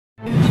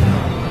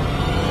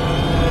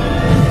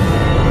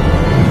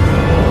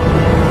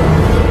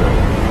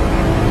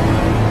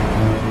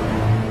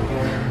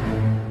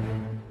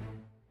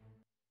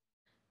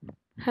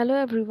Hello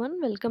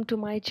everyone, welcome to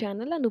my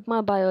channel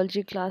Anupama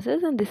Biology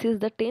classes, and this is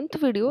the 10th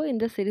video in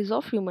the series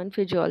of human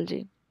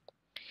physiology.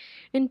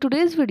 In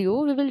today's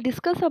video, we will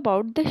discuss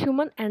about the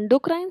human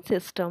endocrine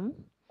system,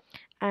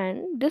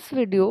 and this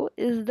video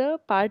is the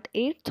part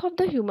 8th of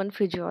the human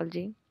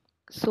physiology.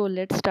 So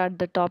let's start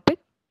the topic.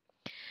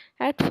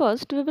 At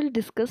first, we will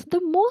discuss the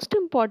most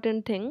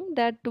important thing,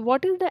 that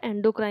what is the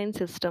endocrine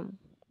system.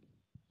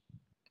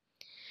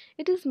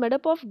 It is made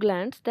up of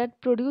glands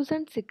that produce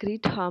and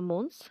secrete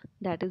hormones,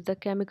 that is the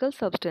chemical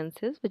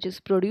substances which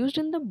is produced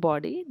in the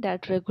body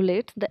that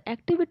regulates the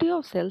activity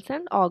of cells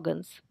and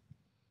organs.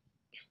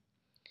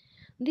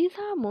 These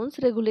hormones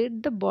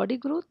regulate the body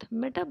growth,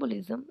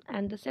 metabolism,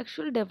 and the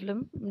sexual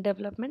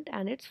development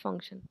and its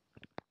function.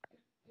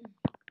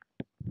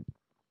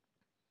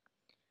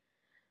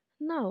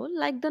 Now,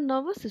 like the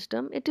nervous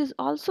system, it is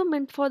also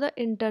meant for the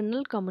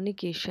internal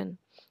communication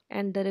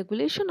and the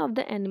regulation of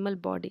the animal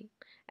body,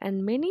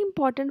 and many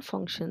important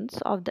functions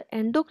of the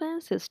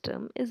endocrine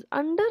system is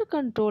under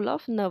control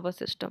of nervous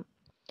system.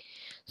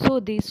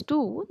 So these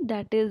two,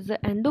 that is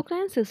the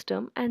endocrine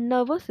system and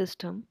nervous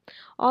system,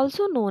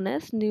 also known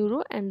as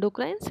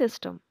neuroendocrine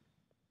system.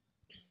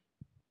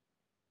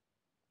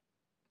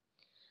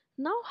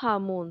 Now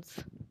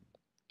hormones.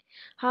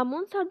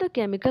 Hormones are the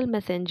chemical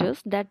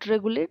messengers that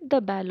regulate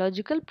the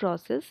biological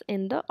process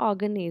in the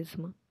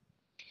organism.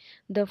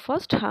 The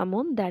first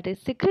hormone, that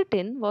is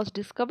secretin, was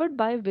discovered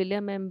by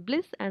William M.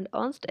 Bliss and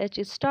Ernst H.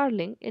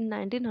 Starling in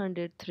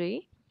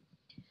 1903.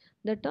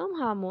 The term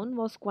hormone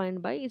was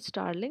coined by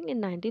Starling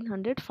in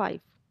 1905.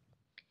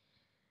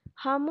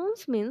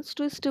 Hormones means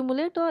to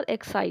stimulate or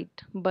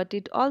excite, but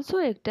it also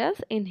acts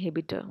as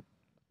inhibitor.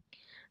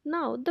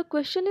 Now the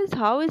question is,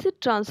 how is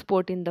it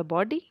transported in the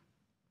body?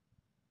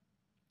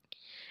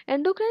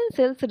 Endocrine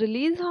cells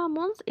release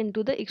hormones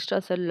into the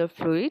extracellular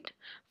fluid.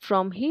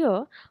 From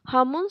here,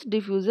 hormones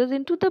diffuses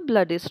into the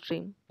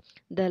bloodstream.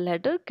 The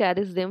latter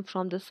carries them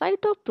from the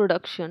site of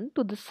production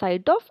to the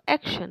site of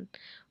action,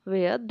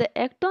 where they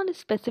act on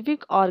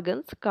specific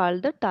organs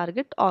called the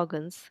target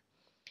organs.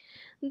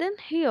 Then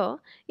here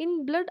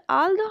in blood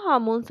all the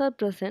hormones are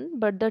present,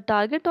 but the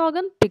target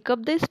organ pick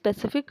up the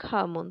specific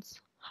hormones.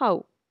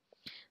 How?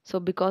 So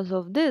because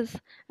of this,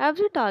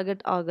 every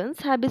target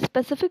organs have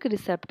specific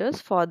receptors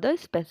for the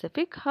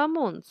specific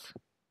hormones.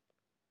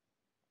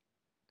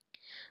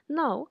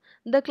 Now,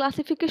 the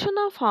classification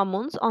of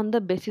hormones on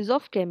the basis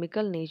of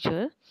chemical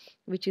nature,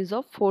 which is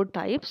of four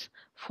types.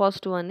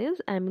 First one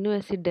is amino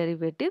acid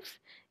derivatives.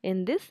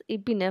 In this,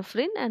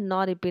 epinephrine and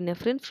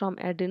norepinephrine from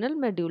adrenal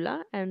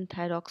medulla and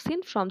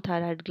thyroxine from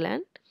thyroid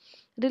gland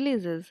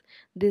releases.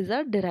 These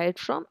are derived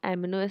from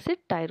amino acid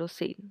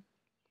tyrosine.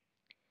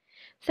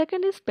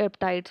 Second is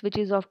peptides, which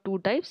is of two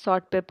types,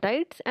 short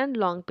peptides and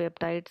long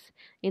peptides.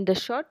 In the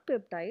short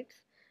peptides,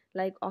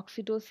 like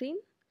oxytocin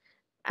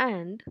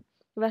and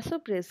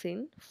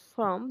vasopressin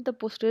from the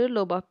posterior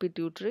lobe of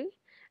pituitary,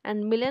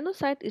 and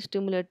melanocyte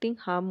stimulating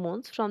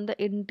hormones from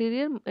the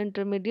interior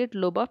intermediate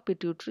lobe of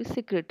pituitary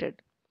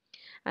secreted.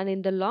 And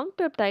in the long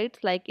peptides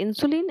like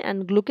insulin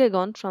and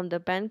glucagon from the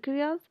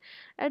pancreas,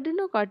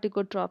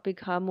 adrenocorticotropic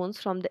hormones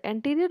from the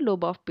anterior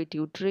lobe of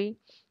pituitary,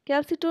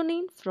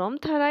 calcitonin from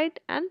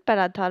thyroid, and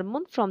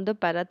parathormone from the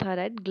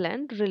parathyroid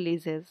gland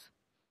releases.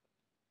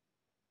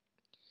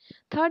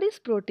 Third is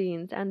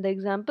proteins, and the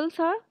examples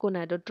are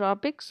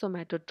gonadotropic,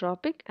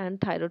 somatotropic,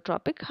 and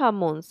thyrotropic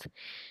hormones.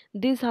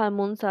 These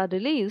hormones are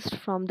released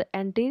from the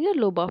anterior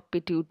lobe of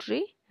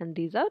pituitary, and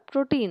these are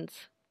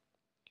proteins.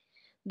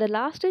 The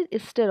last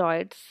is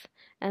steroids,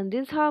 and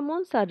these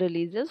hormones are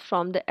released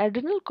from the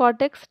adrenal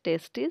cortex,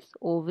 testes,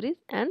 ovaries,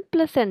 and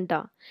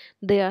placenta.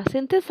 They are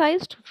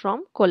synthesized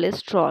from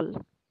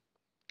cholesterol.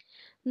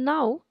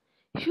 Now,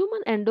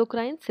 human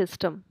endocrine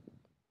system,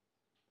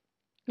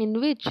 in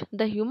which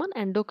the human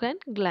endocrine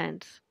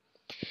glands.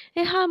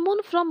 A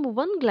hormone from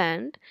one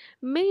gland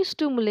may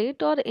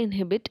stimulate or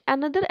inhibit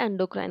another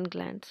endocrine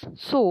glands.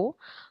 So,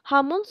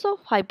 hormones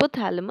of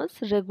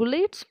hypothalamus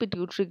regulates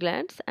pituitary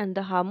glands, and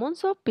the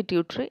hormones of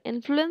pituitary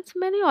influence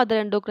many other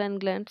endocrine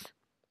glands.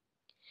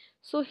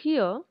 So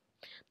here,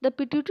 the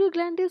pituitary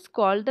gland is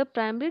called the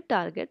primary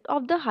target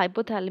of the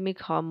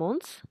hypothalamic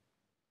hormones.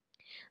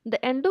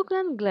 The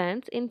endocrine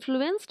glands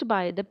influenced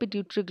by the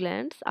pituitary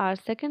glands are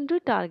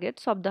secondary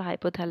targets of the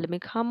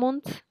hypothalamic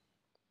hormones,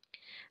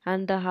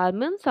 and the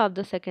hormones of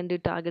the secondary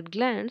target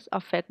glands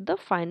affect the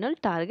final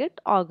target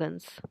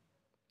organs.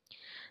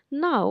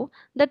 Now,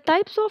 the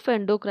types of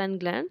endocrine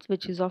glands,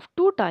 which is of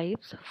two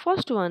types.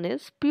 First one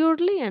is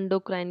purely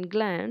endocrine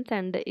glands,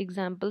 and the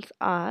examples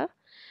are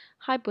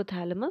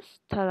hypothalamus,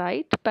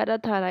 thyroid,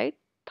 parathyroid,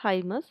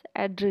 thymus,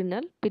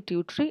 adrenal,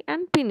 pituitary,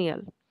 and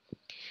pineal.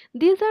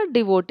 These are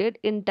devoted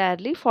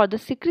entirely for the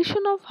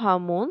secretion of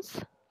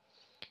hormones.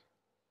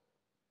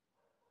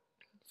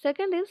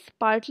 Second is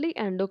partly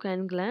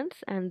endocrine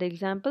glands, and the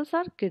examples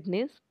are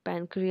kidneys,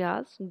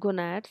 pancreas,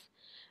 gonads,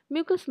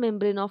 mucous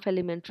membrane of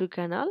alimentary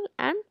canal,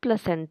 and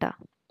placenta.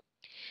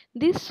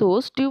 This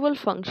shows dual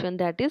function,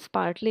 that is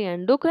partly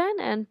endocrine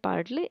and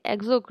partly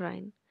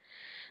exocrine.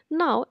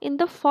 Now, in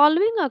the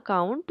following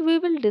account, we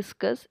will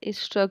discuss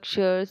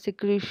structure,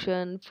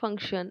 secretion,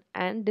 function,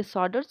 and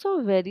disorders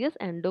of various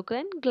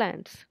endocrine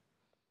glands.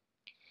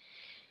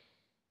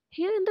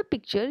 Here in the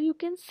picture, you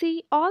can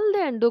see all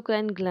the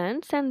endocrine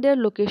glands and their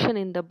location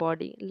in the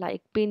body,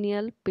 like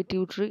pineal,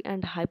 pituitary,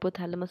 and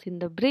hypothalamus in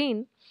the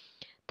brain.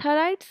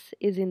 Thyroid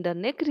is in the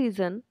neck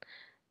region,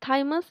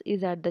 thymus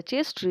is at the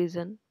chest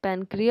region,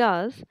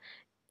 pancreas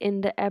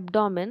in the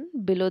abdomen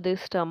below the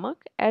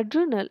stomach,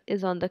 adrenal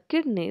is on the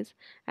kidneys,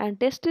 and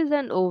testes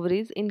and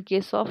ovaries in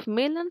case of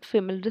male and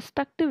female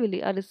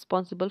respectively are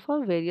responsible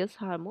for various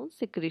hormone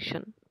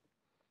secretion.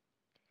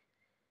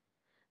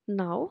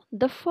 Now,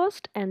 the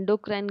first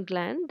endocrine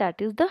gland,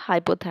 that is the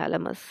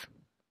hypothalamus.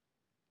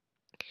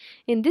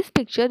 In this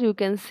picture, you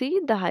can see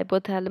the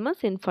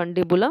hypothalamus,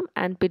 infundibulum,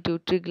 and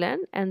pituitary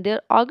gland and their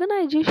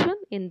organization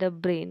in the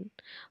brain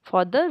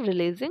for the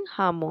releasing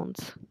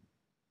hormones.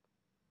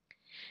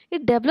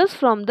 It develops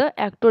from the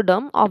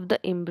ectoderm of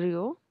the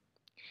embryo.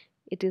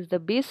 It is the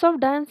base of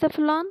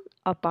diencephalon,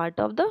 a part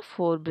of the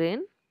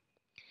forebrain.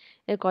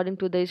 According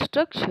to the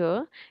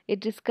structure,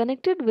 it is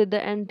connected with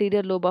the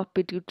anterior lobe of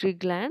pituitary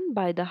gland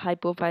by the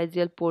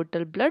hypophyseal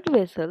portal blood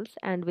vessels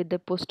and with the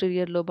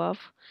posterior lobe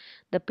of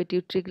the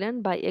pituitary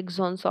gland by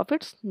axons of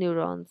its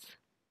neurons.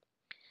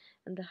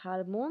 And the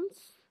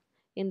hormones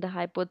in the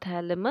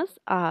hypothalamus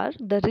are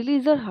the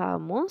releaser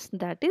hormones,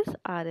 that is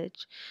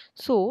RH.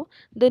 So,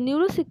 the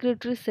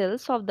neurosecretory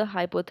cells of the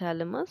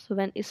hypothalamus,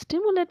 when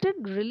stimulated,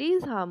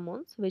 release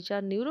hormones which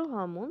are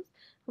neurohormones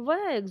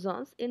via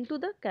axons into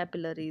the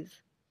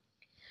capillaries.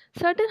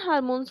 Certain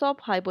hormones of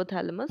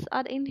hypothalamus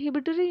are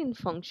inhibitory in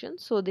function,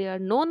 so they are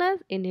known as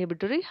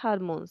inhibitory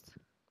hormones.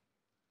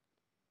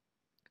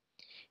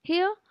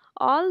 Here,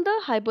 all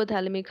the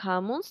hypothalamic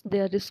hormones,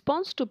 their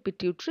response to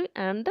pituitary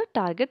and the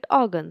target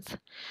organs.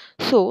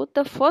 So,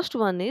 the first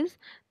one is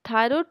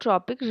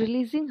thyrotropic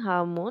releasing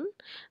hormone,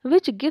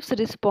 which gives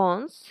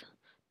response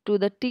to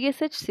the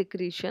TSH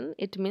secretion.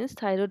 It means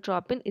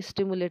thyrotropin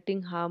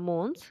stimulating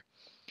hormones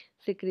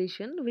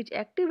secretion, which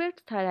activates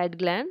thyroid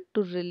gland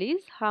to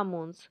release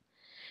hormones.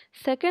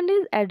 Second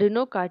is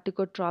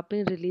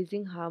adrenocorticotropin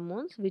releasing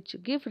hormones, which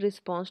give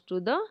response to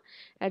the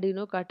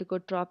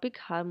adrenocorticotropic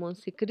hormone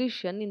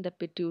secretion in the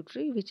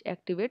pituitary, which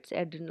activates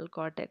adrenal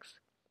cortex.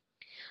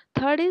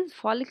 Third is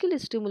follicle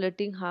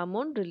stimulating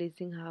hormone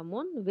releasing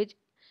hormone, which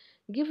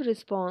give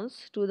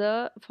response to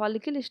the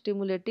follicle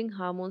stimulating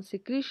hormone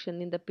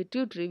secretion in the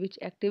pituitary, which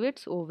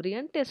activates ovary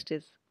and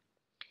testes.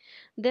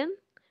 Then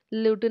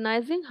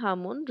luteinizing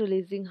hormone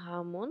releasing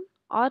hormone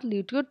or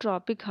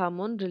luteotropic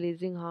hormone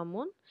releasing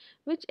hormone,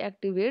 which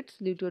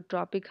activates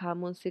luteotropic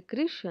hormone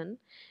secretion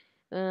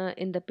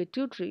in the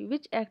pituitary,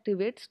 which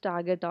activates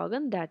target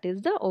organ, that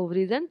is the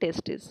ovaries and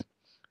testes.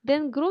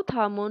 Then growth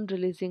hormone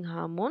releasing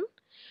hormone,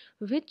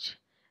 which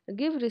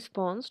give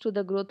response to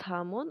the growth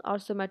hormone or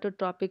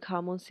somatotropic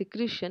hormone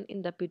secretion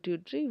in the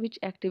pituitary, which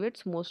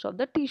activates most of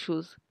the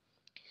tissues.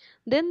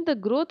 Then the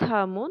growth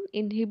hormone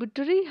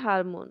inhibitory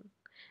hormone,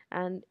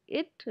 and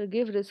it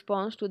gives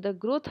response to the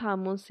growth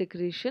hormone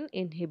secretion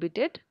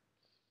inhibited,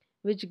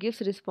 which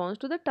gives response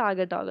to the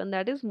target organ,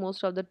 that is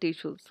most of the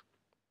tissues.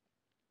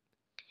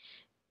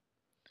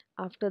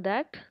 After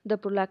that, the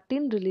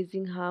prolactin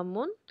releasing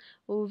hormone,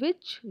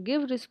 which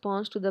give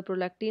response to the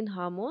prolactin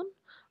hormone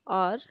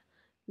or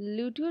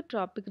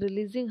luteotropic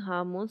releasing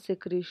hormone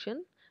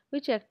secretion,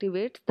 which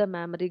activates the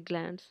mammary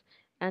glands,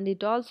 and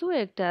it also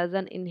acts as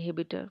an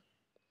inhibitor.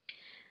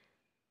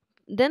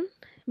 Then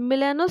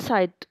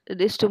melanocyte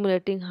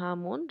stimulating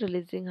hormone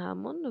releasing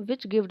hormone,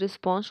 which give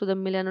response to the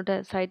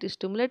melanocyte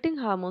stimulating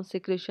hormone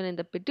secretion in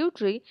the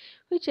pituitary,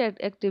 which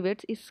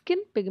activates skin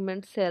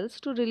pigment cells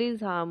to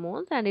release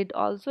hormones, and it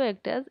also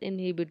acts as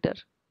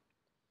inhibitor.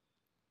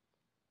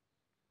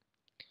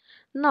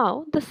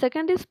 Now the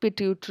second is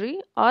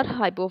pituitary or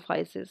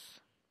hypophysis.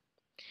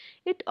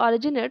 It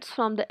originates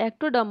from the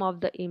ectoderm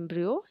of the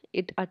embryo.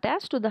 It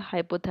attaches to the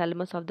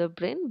hypothalamus of the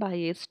brain by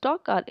a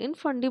stalk or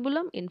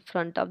infundibulum in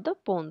front of the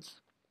pons.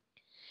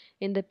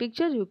 In the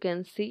picture, you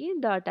can see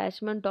the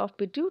attachment of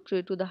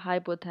pituitary to the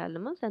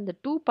hypothalamus and the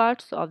two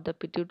parts of the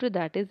pituitary,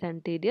 that is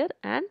anterior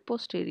and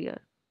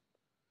posterior.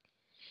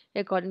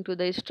 According to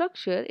the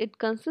structure, it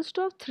consists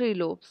of three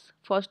lobes.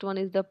 First one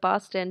is the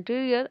pars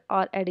anterior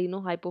or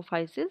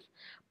adenohypophysis,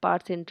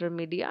 pars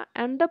intermedia,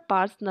 and the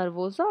pars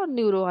nervosa or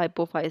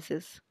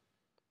neurohypophysis.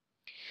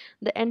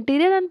 The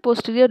anterior and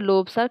posterior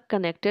lobes are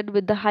connected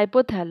with the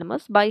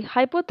hypothalamus by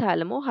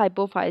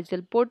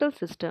hypothalamo-hypophyseal portal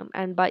system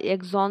and by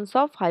axons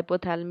of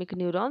hypothalamic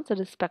neurons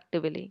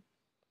respectively.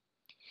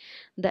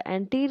 The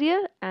anterior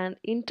and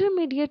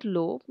intermediate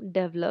lobe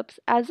develops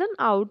as an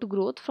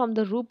outgrowth from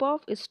the roof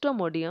of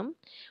stomodium,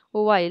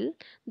 while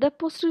the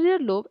posterior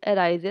lobe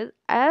arises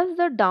as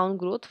the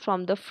downgrowth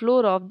from the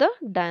floor of the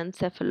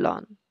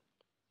diencephalon.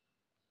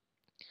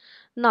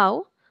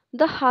 Now,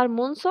 the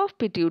hormones of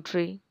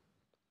pituitary.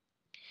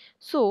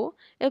 So,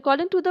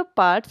 according to the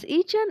parts,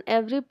 each and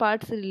every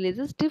part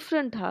releases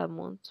different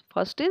hormones.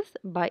 First is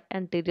by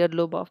anterior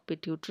lobe of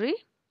pituitary.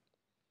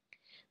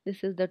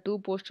 This is the two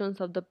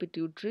portions of the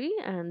pituitary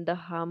and the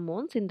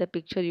hormones in the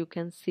picture you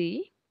can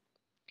see.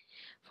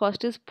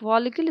 First is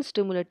follicle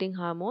stimulating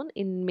hormone.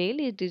 In male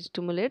it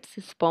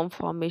stimulates sperm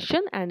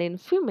formation and in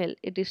female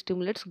it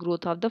stimulates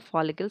growth of the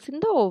follicles in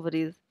the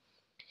ovaries.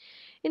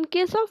 In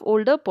case of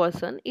older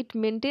person it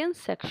maintains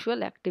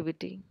sexual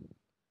activity.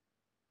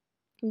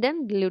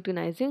 Then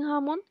luteinizing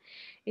hormone.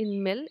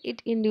 In male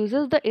it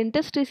induces the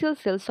interstitial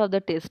cells of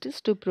the testes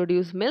to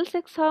produce male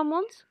sex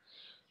hormones,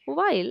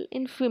 while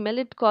in female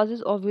it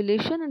causes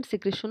ovulation and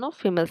secretion of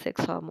female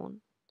sex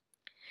hormone.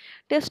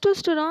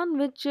 Testosterone,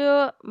 which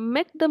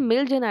make the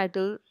male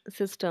genital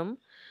system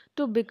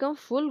to become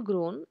full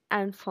grown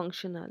and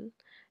functional,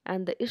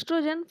 and the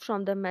estrogen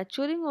from the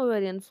maturing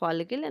ovarian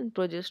follicle and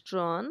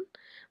progesterone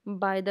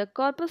by the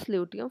corpus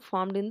luteum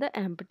formed in the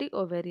empty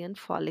ovarian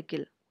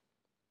follicle.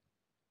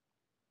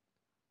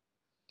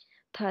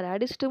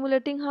 Thyroid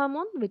stimulating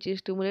hormone, which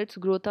stimulates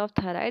growth of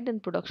thyroid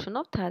and production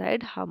of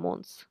thyroid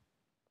hormones.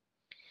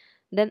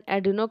 Then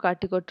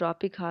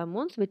adrenocorticotropic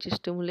hormones, which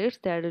stimulates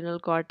the adrenal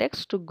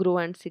cortex to grow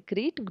and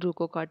secrete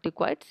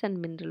glucocorticoids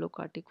and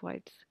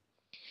mineralocorticoids.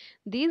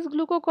 These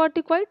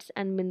glucocorticoids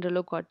and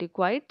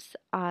mineralocorticoids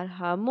are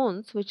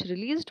hormones which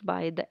released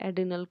by the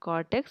adrenal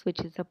cortex, which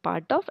is a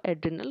part of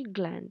adrenal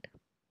gland.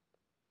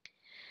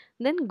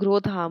 Then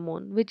growth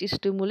hormone, which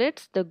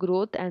stimulates the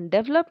growth and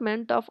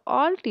development of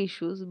all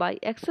tissues by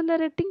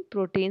accelerating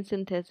protein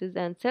synthesis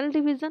and cell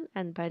division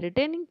and by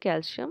retaining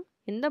calcium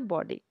in the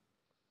body.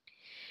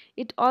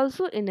 It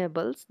also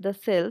enables the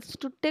cells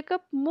to take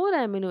up more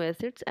amino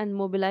acids and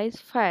mobilize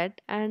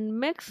fat and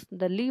makes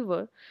the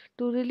liver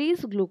to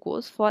release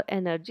glucose for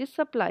energy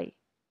supply.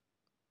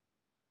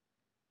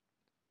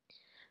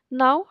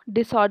 Now,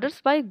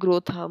 disorders by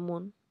growth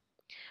hormone.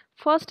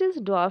 First is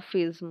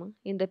dwarfism.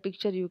 In the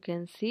picture you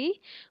can see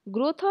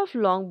growth of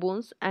long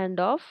bones and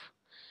of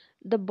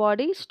the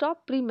body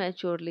stop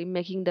prematurely,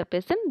 making the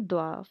patient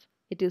dwarf.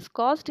 It is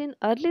caused in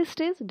early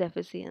stage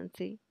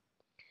deficiency.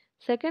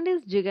 Second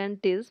is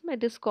gigantism.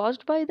 It is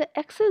caused by the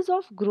excess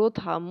of growth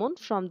hormone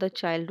from the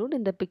childhood.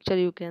 In the picture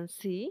you can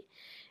see.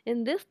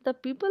 In this the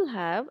people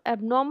have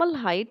abnormal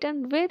height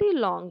and very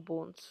long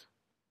bones.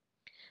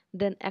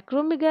 Then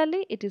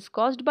acromegaly, it is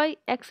caused by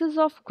excess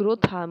of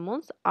growth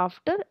hormones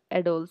after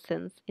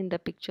adolescence. In the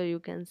picture you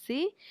can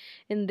see.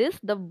 In this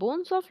the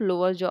bones of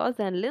lower jaws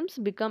and limbs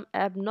become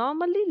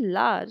abnormally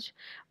large,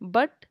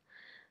 but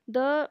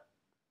the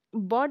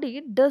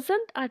body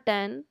doesn't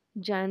attain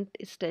giant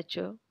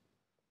stature.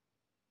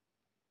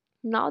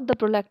 Now the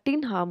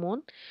prolactin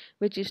hormone,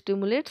 which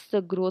stimulates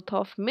the growth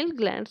of milk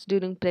glands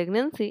during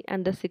pregnancy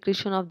and the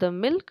secretion of the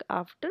milk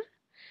after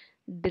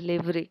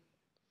delivery.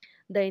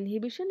 The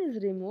inhibition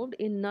is removed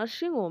in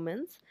nursing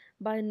women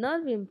by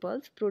nerve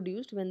impulse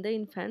produced when the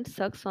infant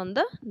sucks on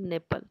the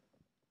nipple.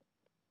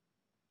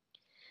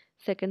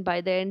 Second, by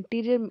the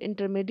anterior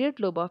intermediate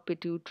lobe of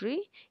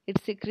pituitary,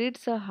 it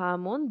secretes a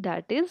hormone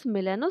that is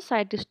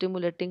melanocyte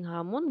stimulating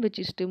hormone, which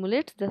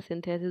stimulates the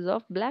synthesis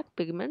of black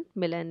pigment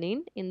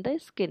melanin in the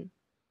skin.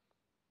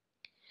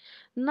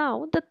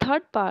 Now the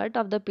third part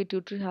of the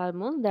pituitary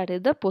hormone, that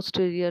is the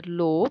posterior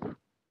lobe.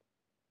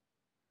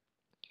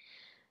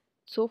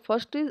 So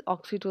first is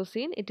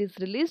oxytocin. It is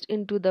released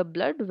into the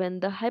blood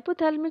when the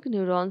hypothalamic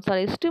neurons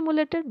are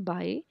stimulated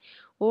by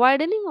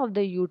widening of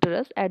the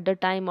uterus at the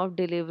time of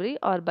delivery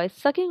or by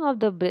sucking of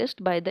the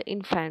breast by the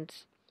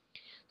infants.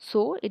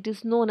 So it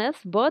is known as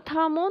birth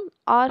hormone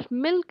or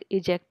milk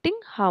ejecting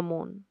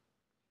hormone.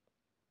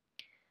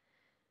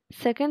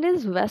 Second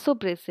is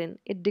vasopressin.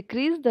 It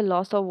decreases the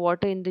loss of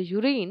water in the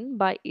urine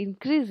by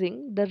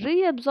increasing the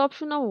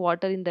reabsorption of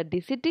water in the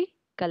DCT,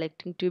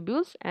 collecting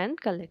tubules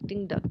and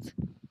collecting ducts.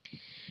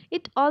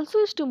 It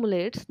also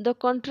stimulates the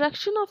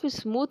contraction of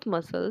smooth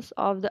muscles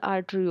of the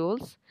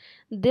arterioles,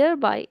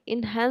 thereby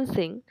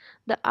enhancing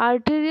the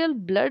arterial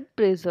blood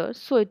pressure,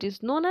 so it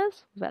is known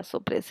as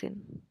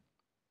vasopressin.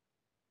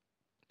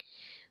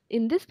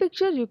 In this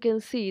picture you can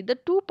see the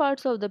two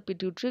parts of the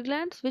pituitary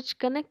glands which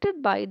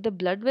connected by the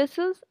blood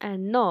vessels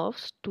and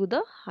nerves to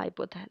the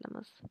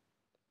hypothalamus.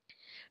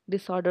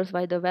 Disorders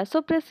by the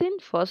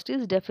vasopressin. First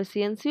is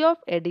deficiency of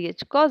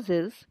ADH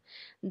causes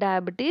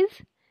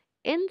diabetes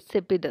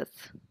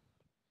insipidus.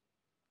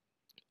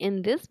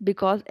 In this,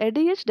 because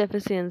ADH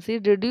deficiency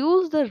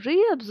reduces the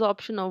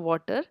reabsorption of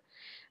water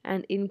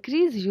and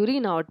increase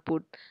urine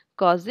output,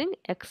 causing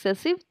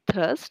excessive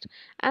thirst,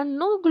 and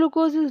no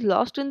glucose is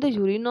lost in the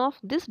urine of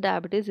this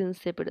diabetes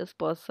insipidus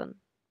person.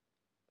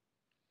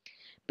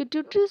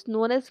 Pituitary is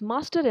known as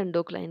master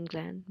endocrine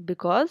gland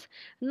because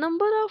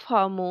number of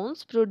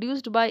hormones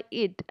produced by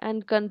it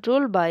and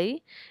controlled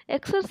by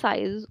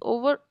exercise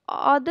over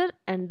other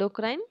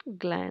endocrine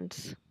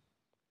glands.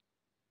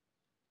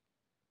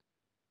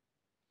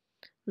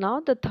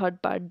 Now the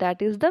third part,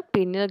 that is the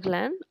pineal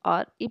gland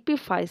or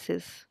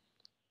epiphysis.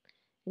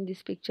 In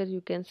this picture you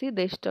can see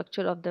the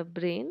structure of the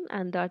brain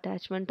and the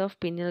attachment of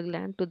pineal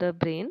gland to the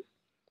brain.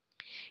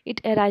 It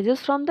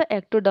arises from the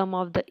ectoderm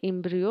of the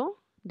embryo.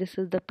 This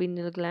is the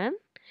pineal gland.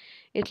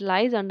 It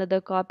lies under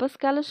the corpus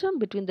callosum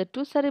between the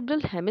two cerebral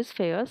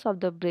hemispheres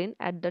of the brain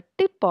at the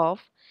tip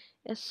of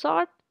a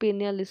short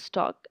pineal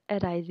stalk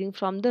arising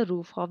from the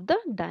roof of the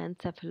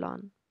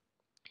diencephalon.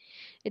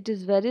 It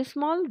is very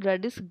small,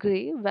 reddish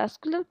gray,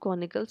 vascular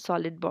conical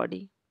solid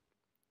body.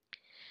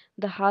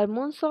 The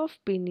hormones of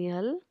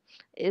pineal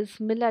is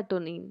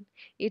melatonin.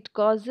 It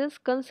causes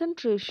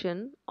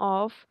concentration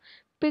of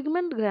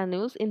pigment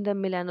granules in the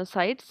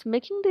melanocytes,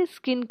 making the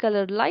skin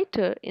color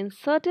lighter in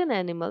certain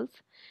animals,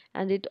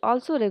 and it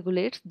also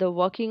regulates the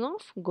working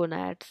of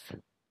gonads.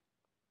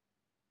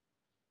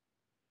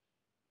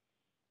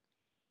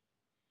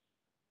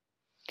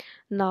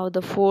 Now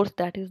the fourth,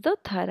 that is the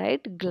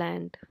thyroid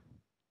gland.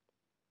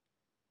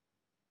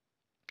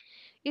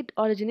 It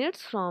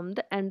originates from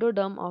the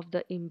endoderm of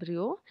the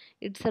embryo.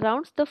 It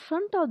surrounds the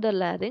front of the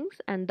larynx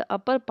and the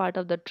upper part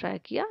of the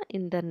trachea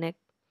in the neck.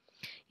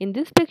 In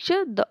this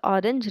picture, the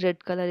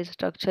orange-red color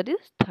structure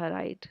is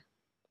thyroid.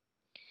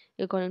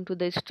 According to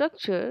the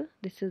structure,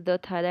 this is the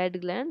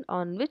thyroid gland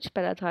on which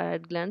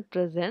parathyroid gland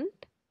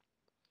present.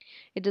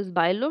 It is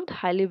bilobed,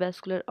 highly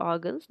vascular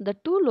organs. The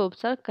two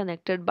lobes are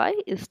connected by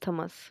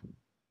isthmus.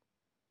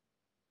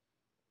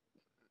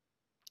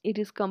 It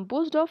is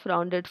composed of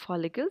rounded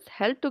follicles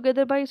held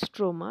together by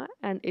stroma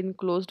and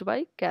enclosed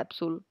by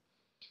capsule.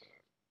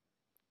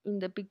 In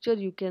the picture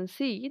you can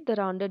see the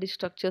rounded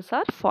structures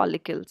are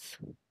follicles.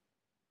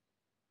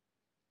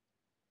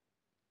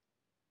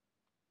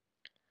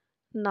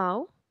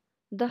 Now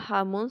the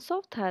hormones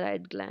of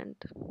thyroid gland.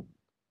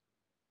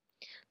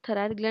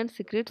 Thyroid gland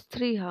secretes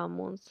three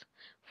hormones.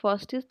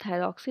 First is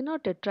thyroxine or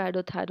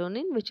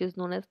tetraiodothyronine, which is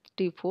known as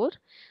T4.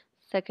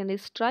 Second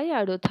is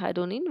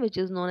triiodothyronine, which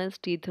is known as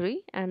T3,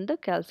 and the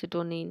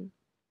calcitonin.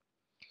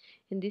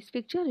 In this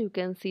picture you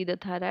can see the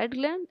thyroid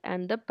gland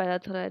and the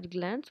parathyroid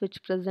glands,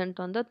 which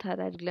present on the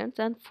thyroid glands,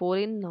 and four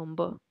in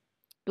number,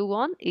 two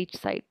on each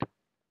side.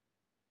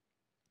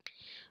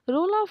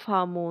 Role of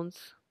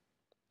hormones.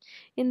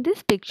 In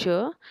this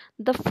picture,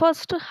 the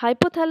first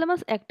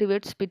hypothalamus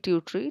activates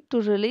pituitary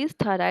to release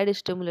thyroid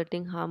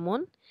stimulating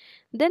hormone.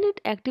 Then it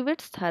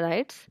activates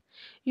thyroids.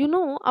 You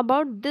know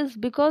about this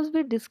because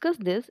we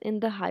discussed this in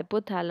the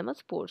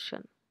hypothalamus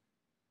portion.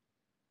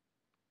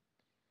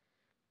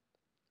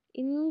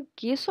 In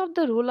case of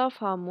the role of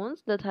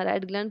hormones, the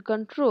thyroid gland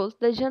controls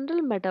the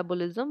general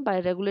metabolism by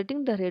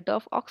regulating the rate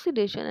of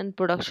oxidation and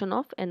production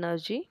of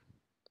energy.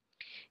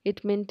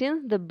 It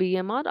maintains the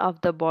BMR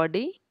of the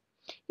body.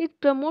 It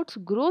promotes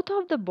growth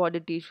of the body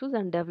tissues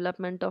and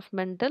development of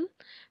mental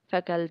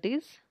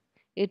faculties.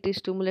 It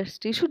stimulates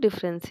tissue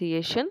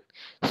differentiation,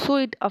 so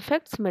it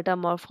affects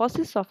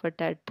metamorphosis of a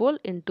tadpole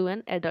into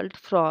an adult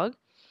frog,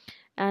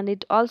 and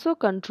it also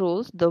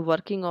controls the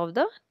working of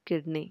the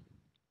kidney.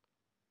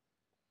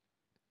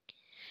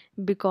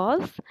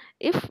 Because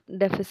if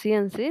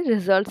deficiency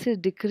results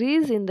in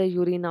decrease in the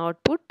urine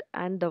output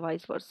and the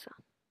vice versa.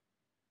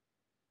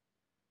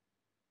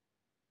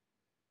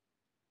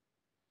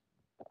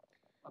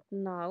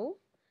 Now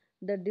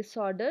the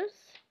disorders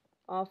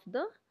of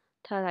the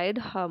thyroid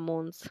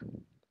hormones.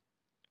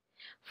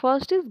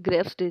 First is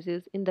Graves'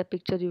 disease. In the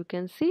picture you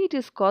can see it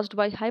is caused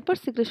by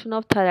hypersecretion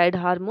of thyroid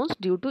hormones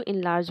due to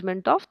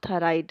enlargement of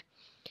thyroid.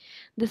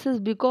 This is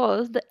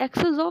because the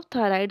excess of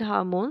thyroid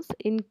hormones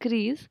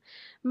increase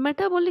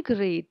metabolic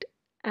rate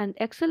and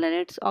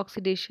accelerates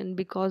oxidation.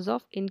 Because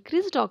of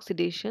increased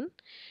oxidation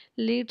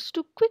leads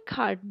to quick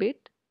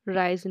heartbeat,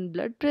 rise in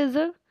blood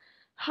pressure,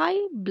 high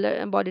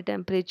body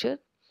temperature,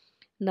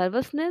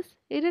 nervousness,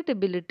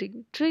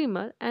 irritability,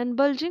 tremor, and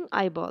bulging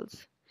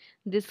eyeballs.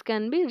 This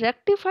can be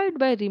rectified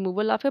by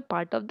removal of a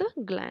part of the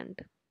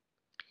gland.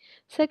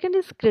 Second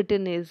is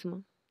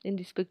cretinism. In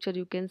this picture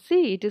you can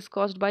see it is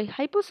caused by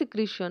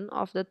hyposecretion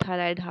of the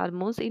thyroid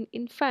hormones in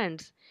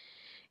infants.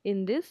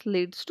 In this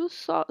leads to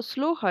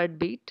slow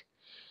heartbeat,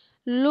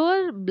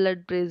 lower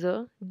blood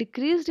pressure,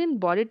 decreased in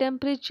body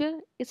temperature,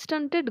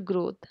 stunted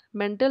growth,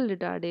 mental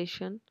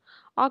retardation,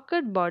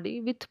 awkward body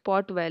with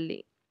pot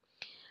belly,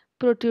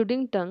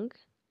 protruding tongue,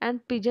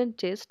 and pigeon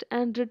chest,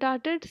 and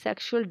retarded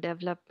sexual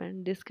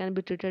development. This can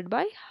be treated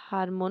by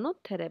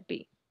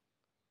hormonotherapy.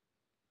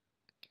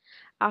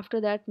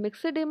 After that,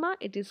 myxedema,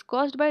 it is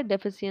caused by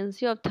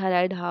deficiency of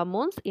thyroid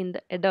hormones in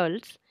the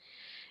adults.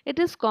 It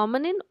is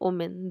common in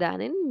women than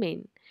in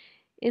men.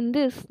 In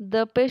this,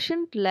 the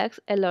patient lacks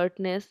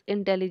alertness,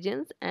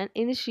 intelligence, and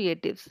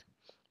initiatives,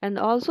 and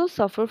also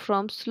suffer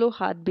from slow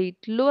heartbeat,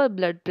 lower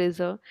blood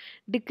pressure,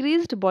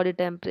 decreased body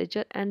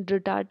temperature, and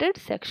retarded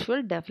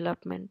sexual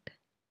development.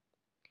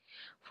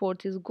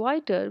 Fourth is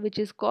goiter, which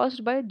is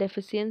caused by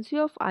deficiency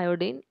of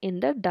iodine in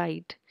the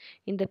diet.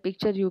 In the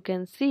picture you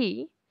can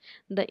see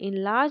the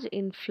enlarged,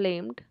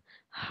 inflamed,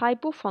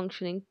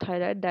 hypofunctioning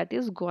thyroid, that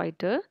is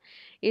goiter.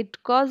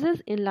 It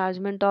causes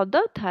enlargement of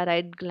the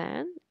thyroid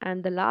gland.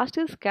 And the last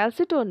is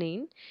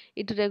calcitonin.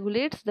 It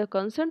regulates the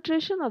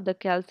concentration of the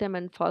calcium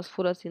and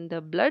phosphorus in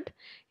the blood.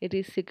 It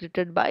is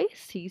secreted by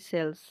C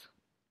cells.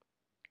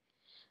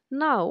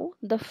 Now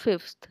the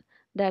fifth,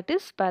 that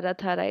is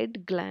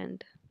parathyroid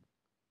gland.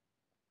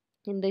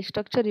 In the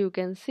structure you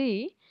can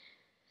see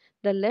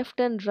The left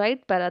and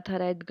right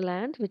parathyroid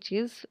gland, which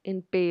is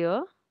in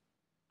pair,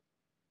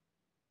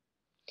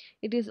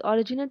 it is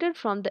originated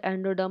from the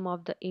endoderm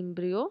of the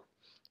embryo.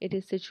 It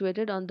is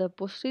situated on the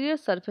posterior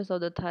surface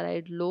of the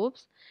thyroid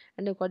lobes,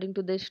 and according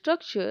to the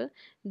structure,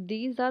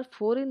 these are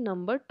four in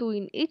number, two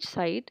in each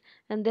side,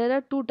 and there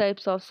are two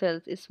types of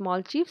cells,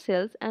 small chief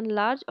cells and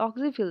large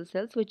oxyphil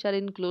cells, which are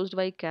enclosed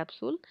by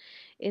capsule.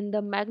 In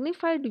the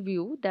magnified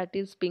view, that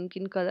is pink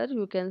in color,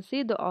 you can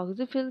see the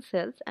oxyphil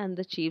cells and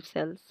the chief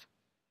cells.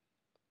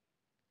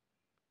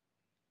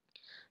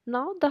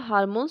 Now the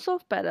hormones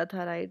of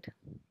parathyroid.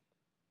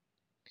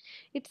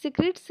 It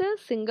secretes a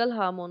single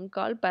hormone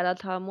called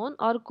parathormone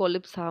or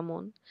Colip's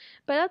hormone.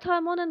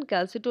 Parathormone and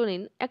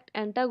calcitonin act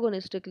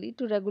antagonistically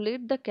to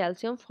regulate the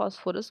calcium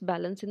phosphorus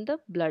balance in the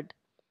blood.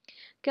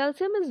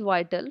 Calcium is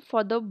vital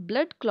for the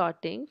blood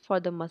clotting,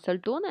 for the muscle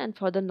tone, and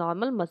for the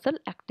normal muscle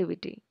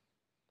activity.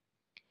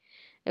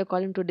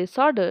 According to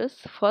disorders,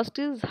 first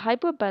is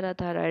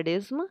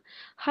hypoparathyroidism.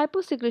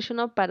 Hyposecretion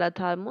of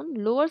parathormone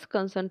lowers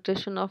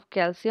concentration of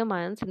calcium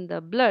ions in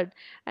the blood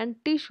and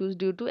tissues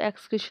due to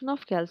excretion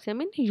of calcium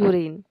in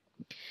urine.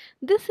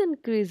 This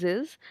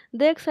increases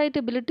the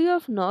excitability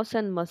of nerves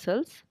and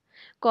muscles,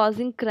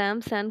 causing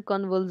cramps and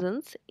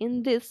convulsions.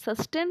 In this,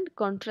 sustained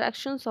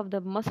contractions of the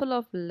muscle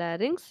of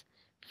larynx,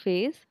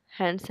 face,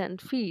 hands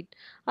and feet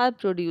are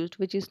produced,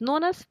 which is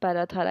known as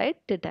parathyroid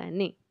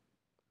tetany.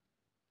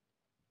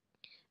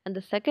 And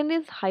the second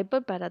is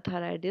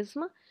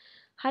hyperparathyroidism.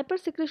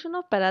 Hypersecretion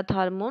of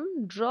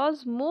parathormone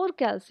draws more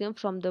calcium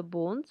from the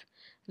bones,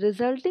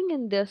 resulting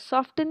in their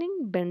softening,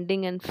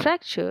 bending, and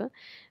fracture.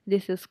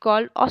 This is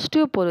called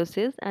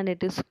osteoporosis, and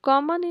it is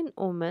common in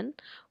women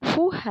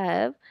who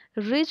have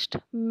reached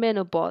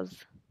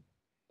menopause.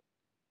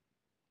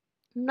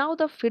 Now,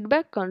 the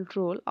feedback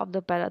control of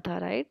the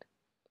parathyroid.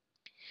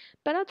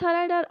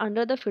 Parathyroid are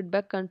under the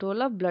feedback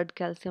control of blood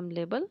calcium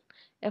level.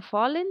 A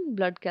fall in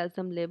blood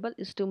calcium level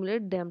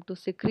stimulates them to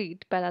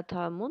secrete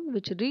parathormone,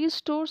 which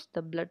restores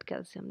the blood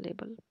calcium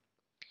level.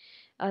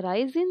 A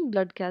rise in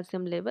blood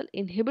calcium level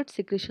inhibits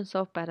secretions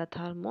of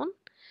parathormone,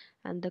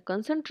 and the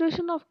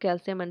concentration of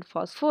calcium and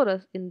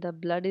phosphorus in the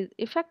blood is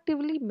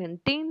effectively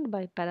maintained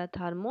by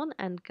parathormone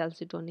and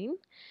calcitonin.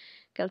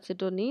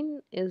 Calcitonin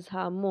is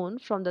hormone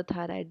from the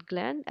thyroid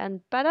gland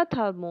and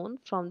parathormone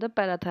from the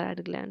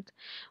parathyroid gland.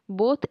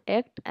 Both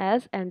act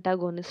as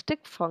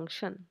antagonistic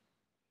function.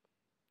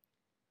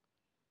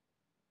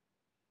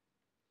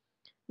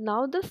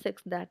 Now the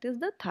sixth, that is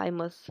the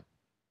thymus.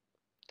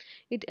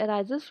 It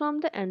arises from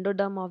the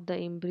endoderm of the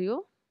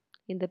embryo.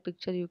 In the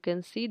picture you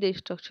can see the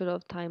structure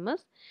of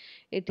thymus.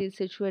 It is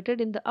situated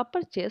in the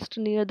upper chest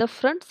near the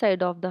front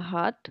side of the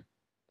heart.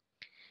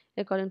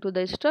 According to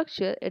the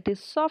structure, it is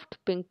soft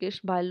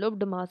pinkish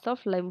bilobed mass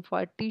of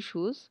lymphoid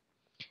tissues.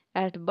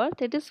 At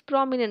birth, it is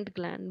prominent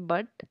gland,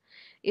 but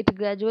it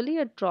gradually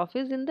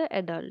atrophies in the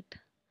adult.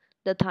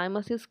 The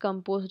thymus is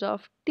composed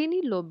of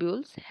tiny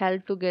lobules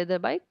held together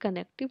by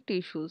connective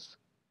tissues.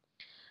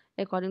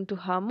 According to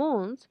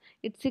hormones,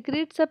 it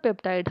secretes a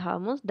peptide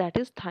hormone, that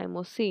is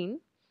thymosin.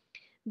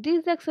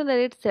 These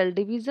accelerate cell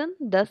division,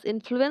 thus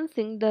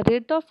influencing the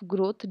rate of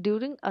growth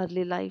during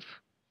early life.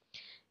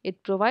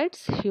 It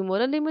provides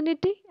humoral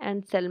immunity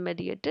and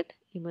cell-mediated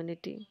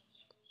immunity.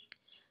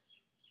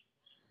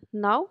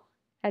 Now,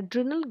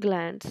 adrenal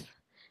glands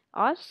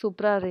or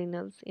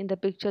suprarenals. In the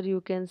picture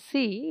you can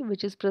see,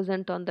 which is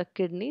present on the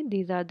kidney.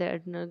 These are the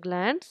adrenal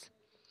glands.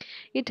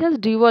 It has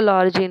dual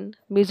origin,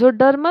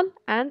 mesodermal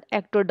and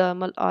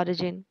ectodermal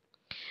origin.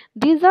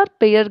 These are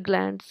pair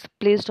glands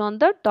placed on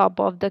the top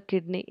of the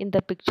kidney. In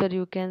the picture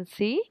you can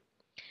see,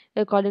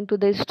 according to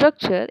the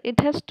structure, it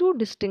has two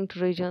distinct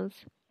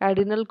regions,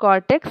 adrenal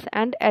cortex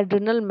and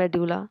adrenal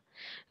medulla,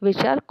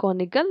 which are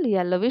conical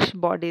yellowish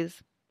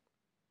bodies.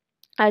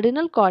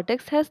 Adrenal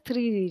cortex has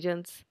three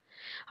regions,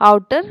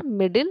 outer,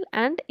 middle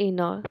and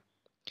inner.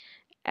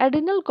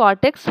 Adrenal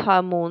cortex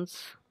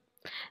hormones.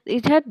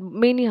 It had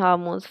many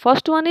hormones.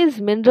 First one is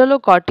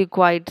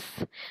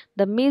mineralocorticoids.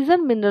 The major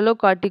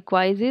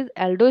mineralocorticoid is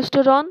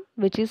aldosterone,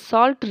 which is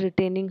salt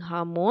retaining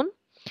hormone.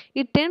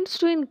 It tends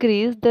to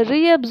increase the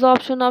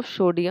reabsorption of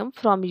sodium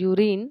from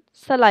urine,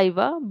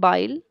 saliva,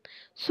 bile,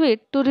 sweat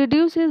to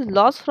reduce its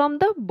loss from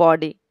the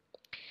body.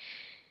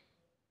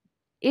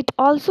 It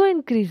also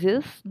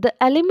increases the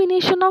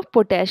elimination of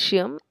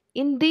potassium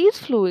in these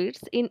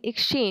fluids in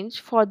exchange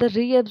for the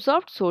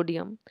reabsorbed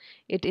sodium.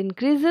 It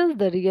increases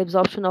the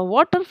reabsorption of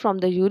water from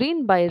the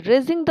urine by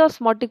raising the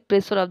osmotic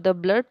pressure of the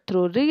blood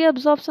through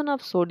reabsorption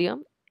of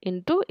sodium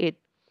into it.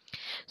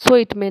 So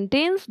it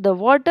maintains the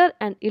water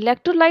and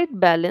electrolyte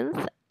balance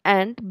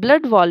and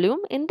blood volume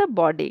in the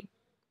body.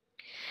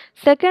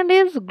 Second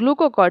is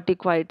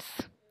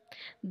glucocorticoids.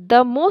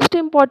 The most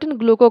important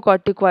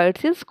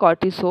glucocorticoids is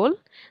cortisol.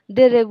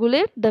 They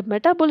regulate the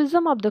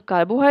metabolism of the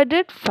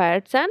carbohydrate,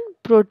 fats and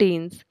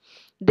proteins.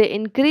 They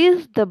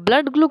increase the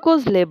blood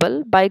glucose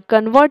level by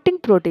converting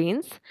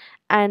proteins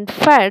and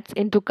fats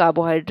into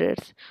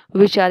carbohydrates,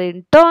 which are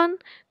in turn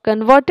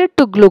converted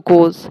to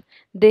glucose.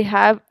 They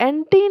have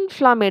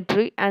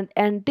anti-inflammatory and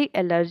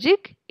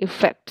anti-allergic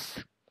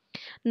effects.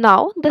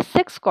 Now, the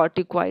sex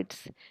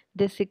corticoids.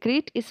 They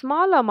secrete a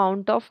small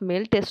amount of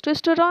male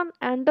testosterone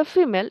and the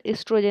female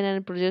estrogen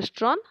and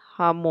progesterone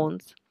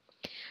hormones.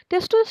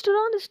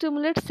 Testosterone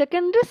stimulates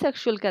secondary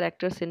sexual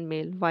characters in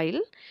male, while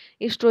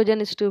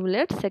estrogen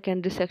stimulates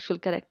secondary sexual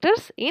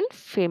characters in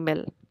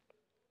female.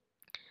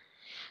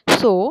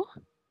 So,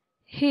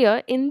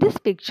 here in this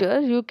picture,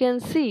 you can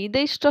see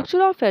the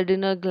structure of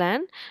adrenal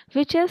gland,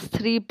 which has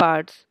three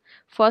parts.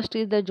 First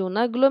is the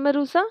zona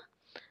glomerulosa,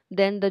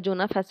 then the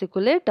zona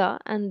fasciculata,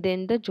 and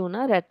then the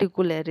zona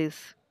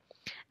reticularis.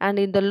 And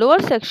in the lower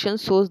section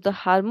shows the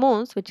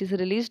hormones which is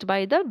released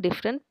by the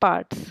different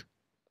parts.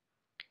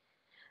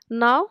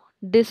 Now,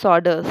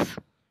 disorders.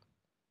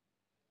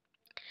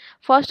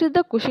 First is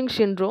the Cushing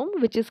syndrome,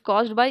 which is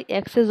caused by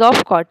excess of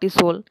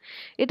cortisol.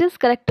 It is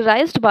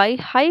characterized by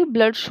high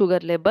blood sugar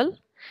level,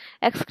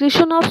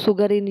 excretion of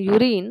sugar in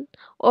urine,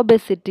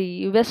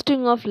 obesity,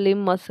 wasting of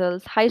limb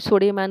muscles, high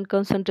sodium ion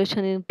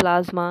concentration in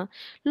plasma,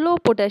 low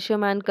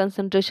potassium ion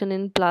concentration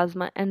in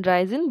plasma, and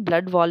rise in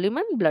blood volume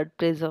and blood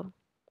pressure.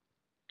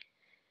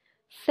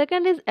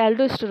 Second is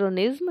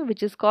aldosteronism,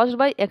 which is caused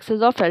by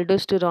excess of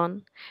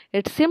aldosterone.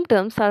 Its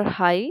symptoms are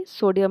high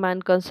sodium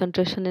ion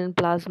concentration in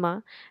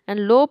plasma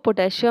and low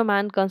potassium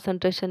ion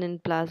concentration in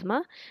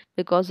plasma.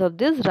 Because of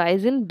this,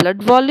 rise in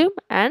blood volume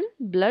and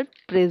blood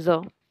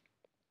pressure.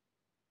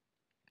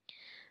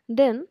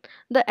 Then,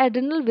 the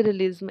adrenal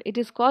virilism. It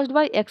is caused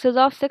by excess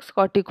of sex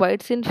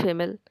corticoids in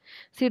female.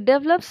 She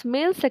develops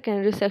male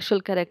secondary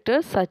sexual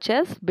characters such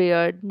as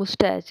beard,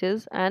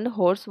 mustaches, and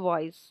hoarse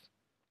voice.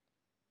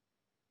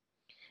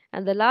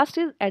 And the last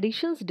is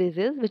Addison's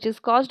disease, which is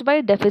caused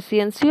by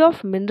deficiency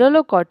of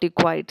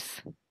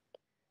mineralocorticoids,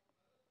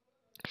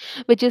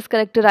 which is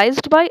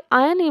characterized by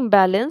iron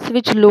imbalance,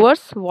 which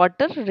lowers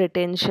water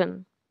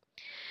retention.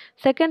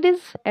 Second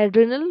is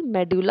adrenal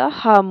medulla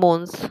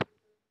hormones.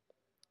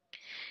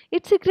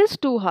 It secretes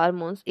two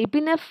hormones,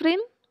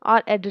 epinephrine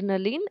or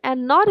adrenaline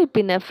and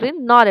norepinephrine,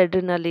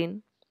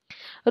 noradrenaline.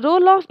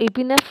 Role of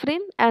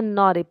epinephrine and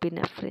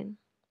norepinephrine.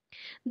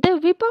 They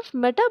whip up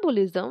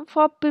metabolism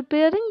for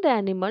preparing the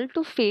animal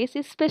to face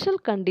a special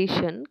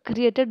condition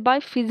created by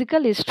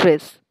physical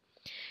stress.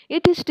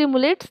 It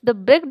stimulates the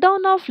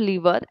breakdown of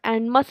liver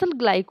and muscle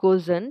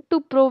glycogen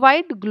to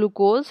provide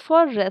glucose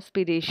for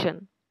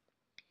respiration.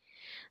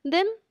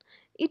 Then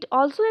it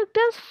also acts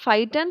as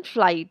fight and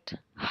flight.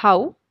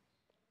 How?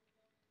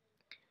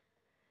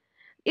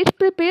 It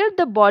prepares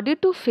the body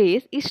to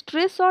face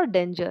stress or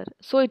danger,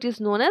 so it is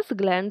known as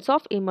glands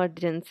of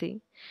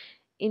emergency.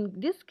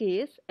 In this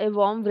case, a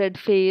warm red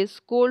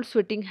face, cold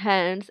sweating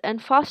hands,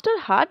 and faster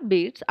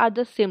heartbeats are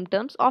the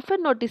symptoms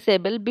often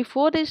noticeable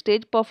before a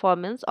stage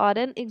performance or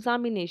an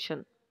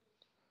examination.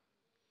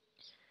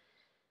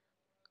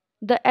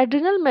 The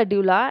adrenal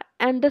medulla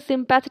and the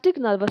sympathetic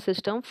nervous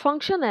system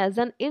function as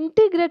an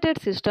integrated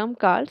system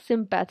called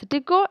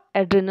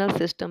sympathetico-adrenal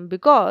system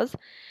because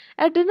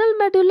adrenal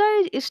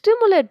medulla is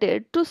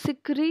stimulated to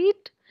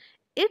secrete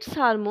its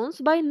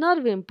hormones by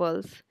nerve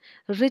impulse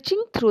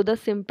reaching through the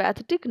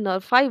sympathetic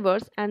nerve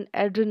fibers, and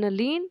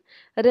adrenaline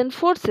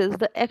reinforces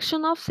the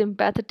action of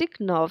sympathetic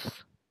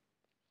nerves.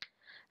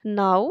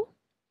 Now,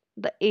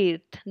 the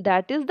eighth,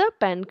 that is the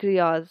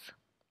pancreas.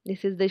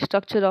 This is the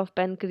structure of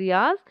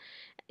pancreas.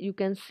 You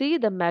can see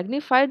the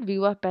magnified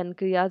view of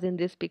pancreas in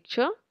this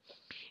picture.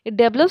 It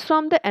develops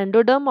from the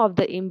endoderm of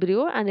the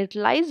embryo and it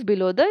lies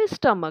below the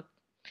stomach.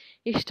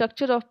 The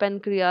structure of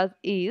pancreas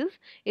is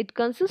it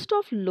consists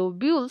of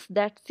lobules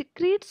that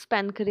secretes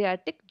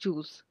pancreatic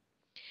juice.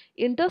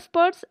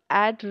 Interspersed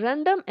at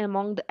random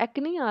among the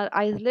acne are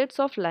islets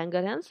of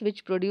Langerhans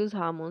which produce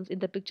hormones. In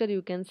the picture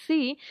you can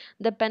see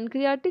the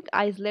pancreatic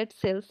islet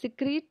cells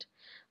secrete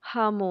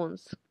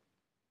hormones,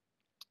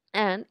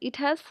 and it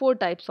has four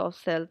types of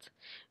cells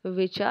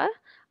which are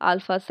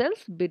alpha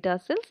cells, beta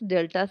cells,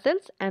 delta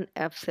cells and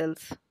F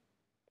cells.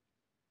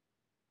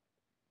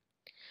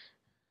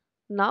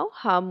 Now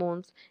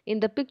hormones.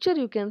 In the picture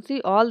you can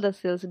see all the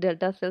cells,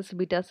 delta cells,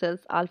 beta cells,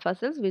 alpha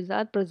cells, which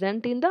are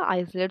present in the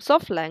islets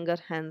of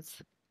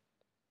Langerhans.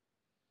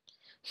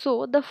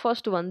 So the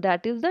first one,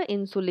 that is the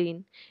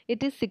insulin.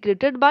 It is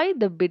secreted by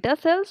the beta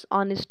cells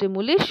on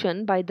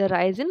stimulation by the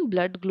rise in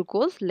blood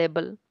glucose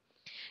level.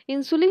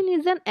 Insulin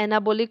is an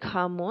anabolic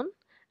hormone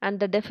and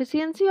the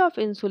deficiency of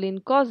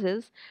insulin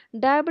causes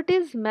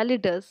diabetes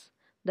mellitus.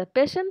 The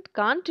patient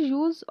can't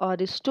use or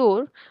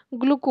store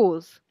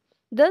glucose.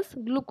 Thus,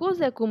 glucose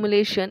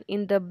accumulation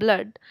in the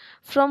blood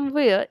from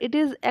where it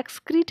is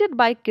excreted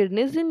by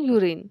kidneys in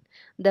urine.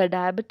 The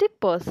diabetic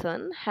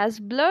person has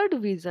blurred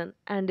vision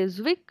and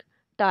is weak,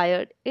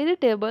 tired,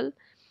 irritable,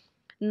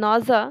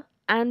 nausea,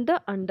 and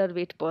the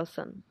underweight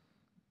person.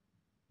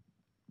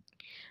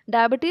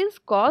 Diabetes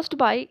caused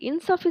by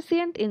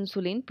insufficient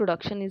insulin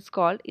production is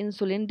called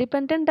insulin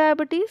dependent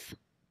diabetes,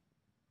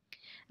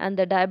 and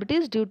the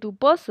diabetes due to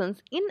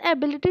person's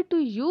inability to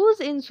use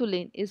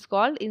insulin is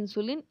called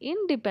insulin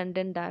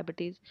independent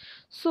diabetes.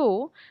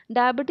 So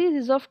diabetes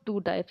is of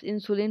two types,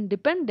 insulin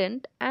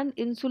dependent and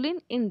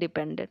insulin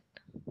independent.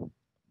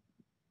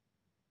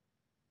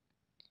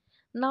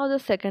 Now the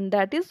second,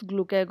 that is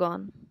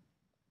glucagon.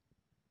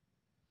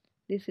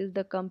 This is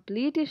the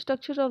complete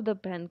structure of the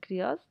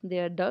pancreas,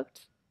 their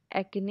ducts,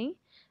 acini,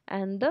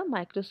 and the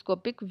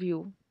microscopic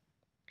view.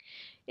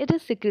 It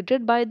is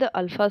secreted by the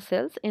alpha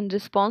cells in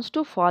response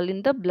to fall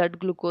in the blood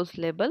glucose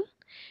level.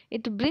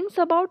 It brings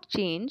about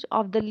change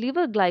of the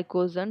liver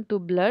glycogen to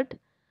blood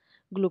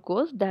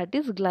glucose, that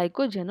is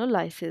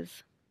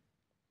glycogenolysis.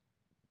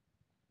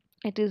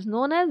 It is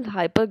known as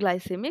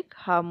hyperglycemic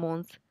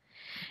hormones.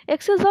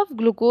 Excess of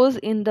glucose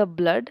in the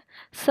blood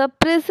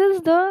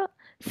suppresses the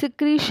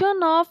secretion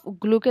of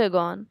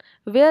glucagon,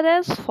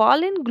 whereas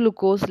fall in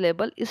glucose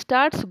level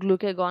starts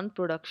glucagon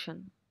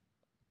production.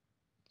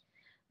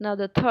 Now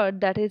the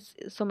third, that is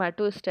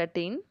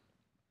somatostatin.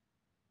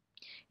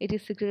 It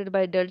is secreted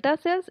by delta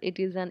cells. It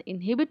is an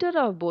inhibitor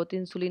of both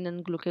insulin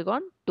and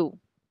glucagon too.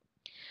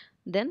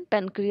 Then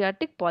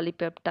pancreatic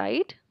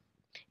polypeptide.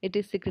 It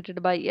is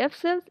secreted by F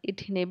cells.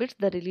 It inhibits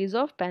the release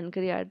of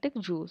pancreatic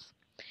juice.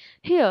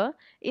 Here,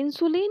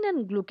 insulin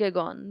and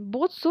glucagon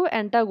both show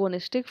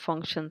antagonistic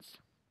functions.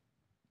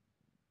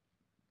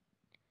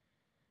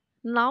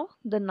 Now,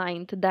 the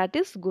ninth, that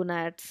is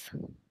gonads.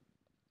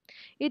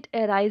 It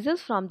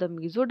arises from the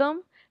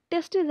mesoderm.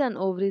 Testes and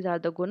ovaries are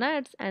the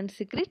gonads and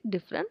secrete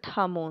different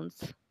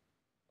hormones.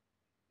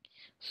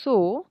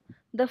 So,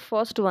 the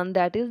first one,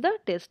 that is the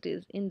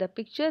testes. In the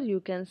picture, you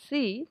can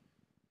see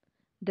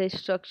the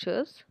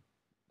structures.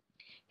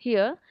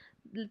 Here,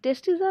 the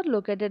testes are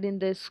located in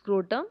the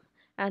scrotum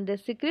and they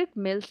secrete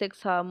male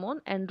sex hormone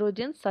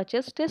androgens such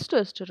as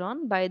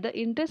testosterone by the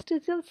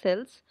interstitial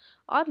cells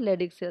or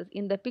Leydig cells.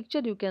 In the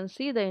picture, you can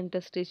see the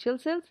interstitial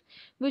cells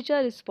which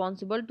are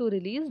responsible to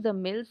release the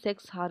male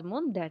sex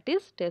hormone, that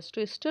is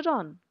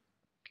testosterone.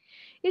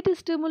 It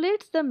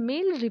stimulates the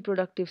male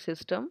reproductive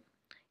system.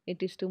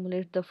 It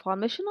stimulates the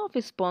formation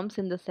of sperms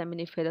in the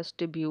seminiferous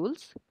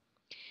tubules.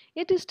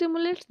 It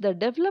stimulates the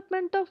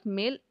development of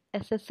male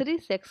accessory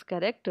sex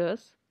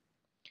characters,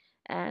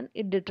 and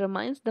it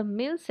determines the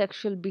male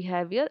sexual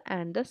behavior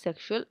and the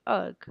sexual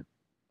urge.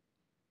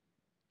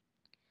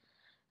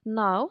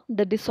 Now,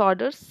 the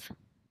disorders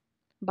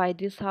by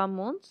these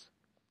hormones.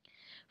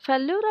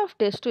 Failure of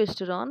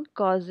testosterone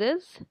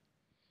causes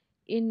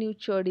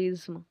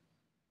aneuploidism,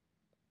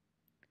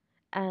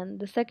 and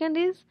the second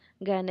is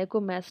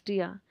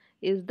gynecomastia,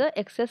 is the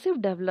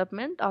excessive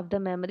development of the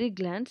mammary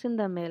glands in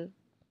the male.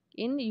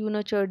 In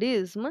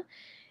eunuchordism,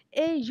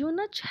 a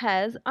eunuch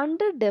has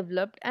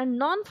underdeveloped and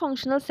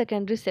non-functional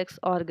secondary sex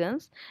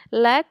organs,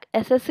 lack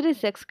accessory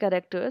sex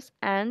characters,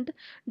 and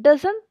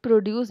doesn't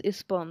produce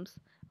sperms.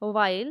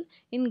 While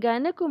in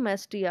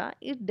gynecomastia,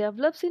 it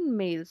develops in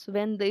males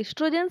when the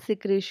estrogen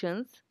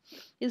secretions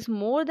is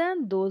more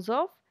than those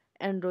of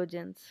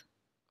androgens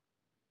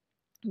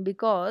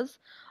because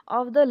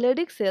of the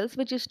Leydig cells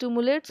which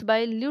stimulates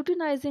by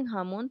luteinizing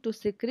hormone to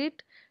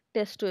secrete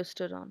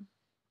testosterone.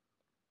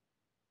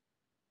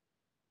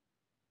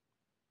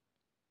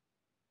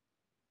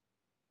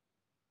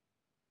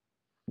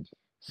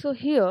 So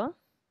here,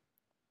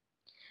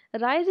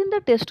 rise in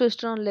the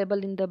testosterone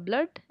level in the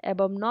blood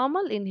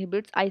abnormal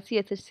inhibits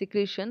ICSH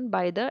secretion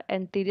by the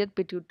anterior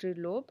pituitary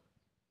lobe.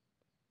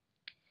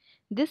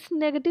 This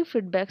negative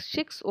feedback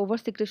checks over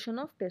secretion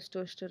of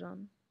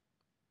testosterone.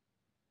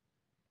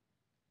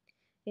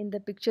 In the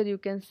picture you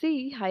can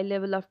see high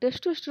level of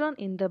testosterone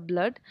in the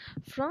blood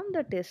from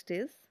the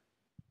testes,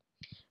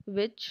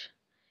 which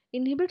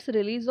inhibits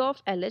release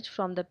of LH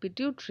from the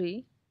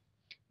pituitary,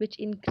 which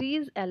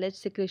increase LH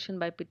secretion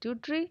by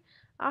pituitary.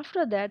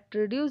 After that,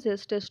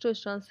 reduces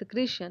testosterone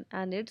secretion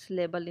and its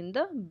level in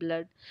the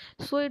blood.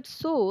 So it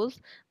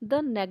shows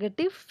the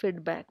negative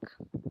feedback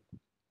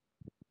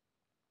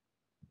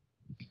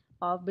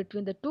of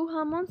between the two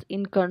hormones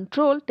in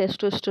control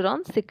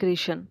testosterone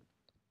secretion.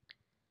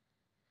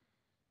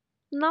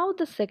 Now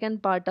the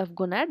second part of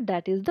gonad,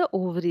 that is the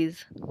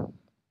ovaries.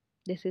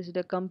 This is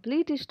the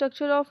complete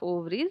structure of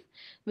ovaries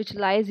which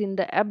lies in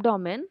the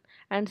abdomen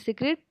and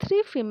secrete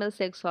three female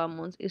sex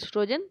hormones,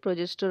 estrogen,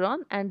 progesterone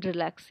and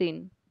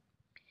relaxin.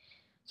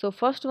 So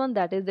first one,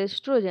 that is the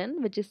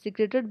estrogen, which is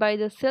secreted by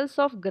the cells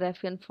of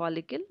Graafian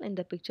follicle. In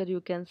the picture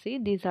you can see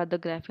these are the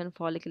Graafian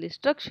follicle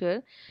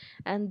structure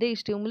and they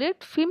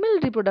stimulate female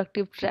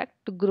reproductive tract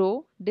to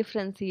grow,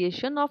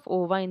 differentiation of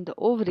ova in the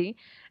ovary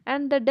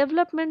and the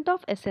development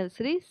of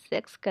accessory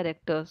sex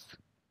characters.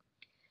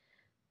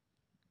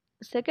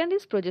 Second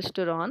is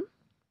progesterone.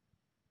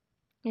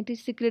 It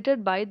is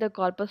secreted by the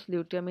corpus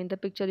luteum. In the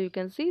picture you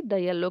can see the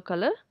yellow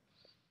color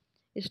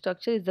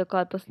structure is the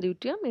corpus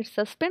luteum. It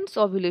suspends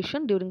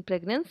ovulation during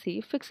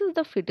pregnancy, fixes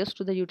the fetus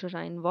to the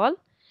uterine wall,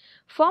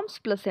 forms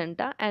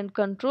placenta and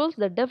controls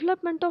the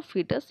development of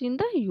fetus in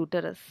the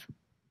uterus.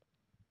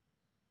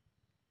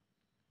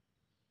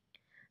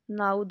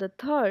 Now the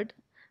third,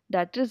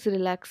 that is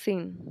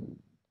relaxin.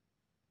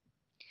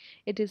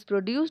 It is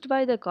produced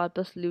by the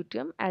corpus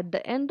luteum at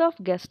the end of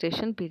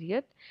gestation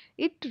period.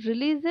 It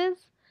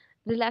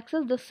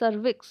relaxes the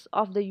cervix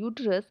of the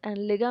uterus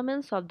and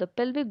ligaments of the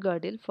pelvic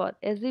girdle for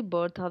easy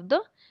birth of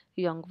the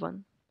young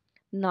one.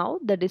 Now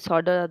the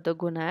disorder of the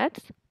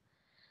gonads.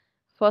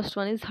 First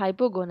one is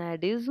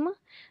hypogonadism.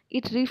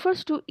 It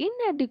refers to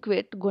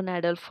inadequate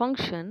gonadal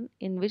function,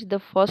 in which the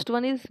first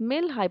one is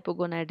male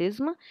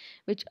hypogonadism,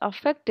 which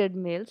affected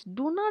males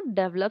do not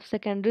develop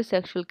secondary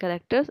sexual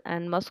characters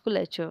and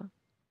musculature.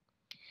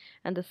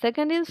 And the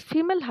second is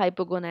female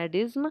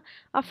hypogonadism.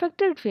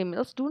 Affected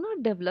females do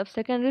not develop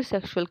secondary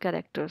sexual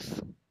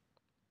characters.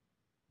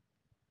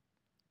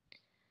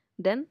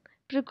 Then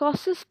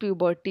precocious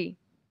puberty.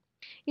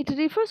 It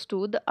refers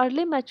to the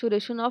early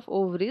maturation of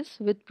ovaries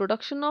with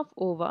production of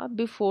ova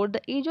before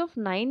the age of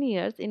 9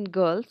 years in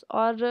girls,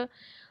 or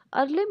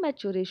early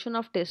maturation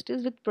of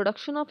testes with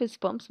production of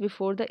sperms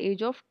before the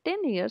age of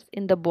 10 years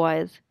in the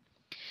boys.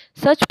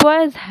 Such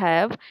boys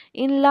have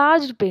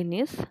enlarged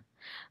penis,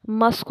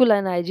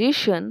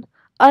 masculinization,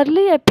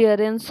 early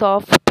appearance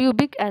of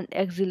pubic and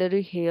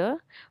axillary hair,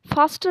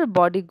 faster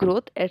body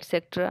growth,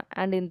 etc.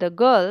 And in the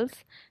girls,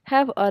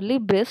 have early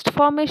breast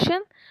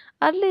formation,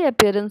 early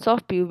appearance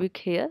of pubic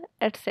hair,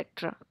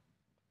 etc.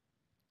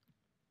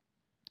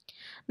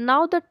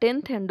 Now the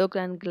 10th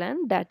endocrine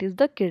gland, that is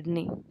the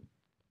kidney.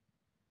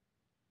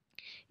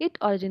 It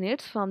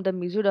originates from the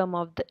mesoderm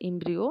of the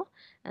embryo,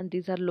 and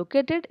these are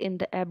located in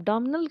the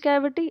abdominal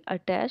cavity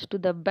attached to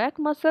the back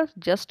muscles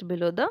just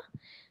below the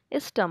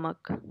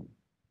stomach.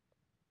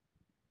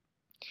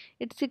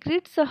 It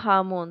secretes a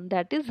hormone,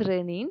 that is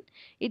renin.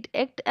 It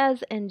acts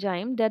as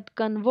enzyme that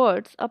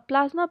converts a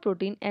plasma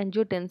protein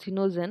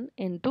angiotensinogen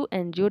into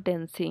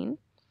angiotensin.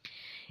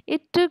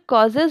 It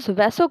causes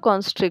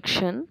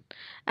vasoconstriction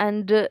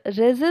and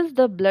raises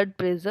the blood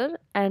pressure,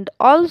 and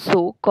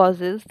also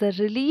causes the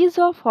release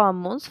of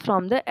hormones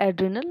from the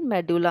adrenal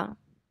medulla.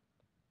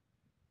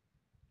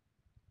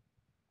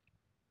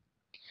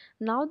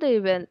 Now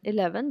the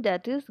 11,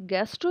 that is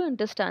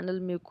gastrointestinal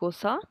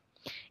mucosa.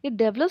 It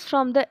develops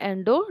from the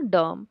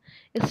endoderm.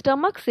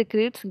 Stomach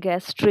secretes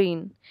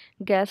gastrin.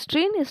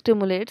 Gastrin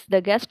stimulates the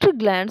gastric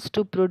glands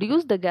to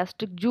produce the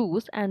gastric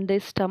juice and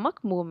the stomach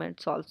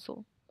movements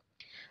also.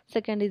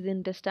 Second is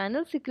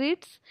intestinal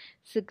secretes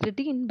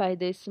secretin by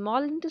the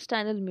small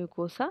intestinal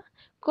mucosa,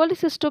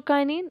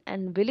 cholecystokinin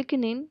and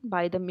willikinin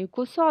by the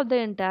mucosa of the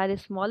entire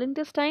small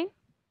intestine,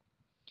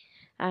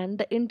 and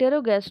the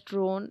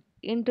enterogastrone,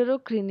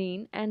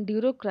 enterocrine and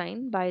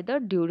duocrine by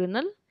the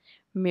duodenal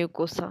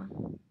mucosa.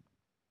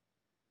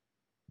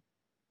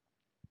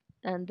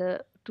 And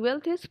the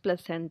 12th is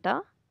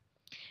placenta.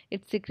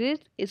 It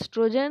secretes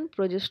estrogen,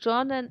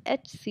 progesterone and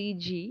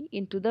HCG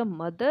into the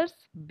mother's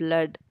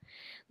blood.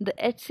 The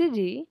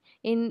HCG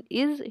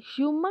is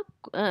human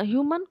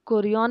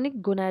chorionic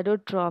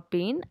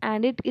gonadotropin,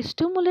 and it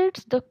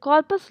stimulates the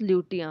corpus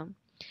luteum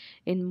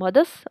in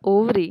mother's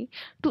ovary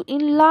to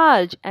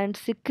enlarge and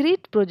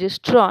secrete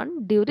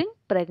progesterone during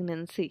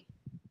pregnancy.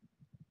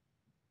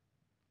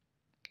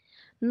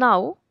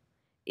 Now,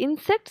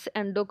 insects'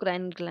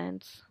 endocrine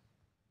glands.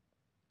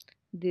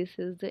 This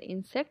is the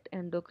insect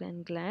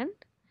endocrine gland,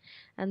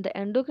 and the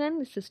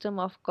endocrine system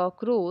of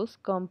cockroach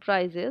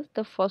comprises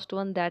the first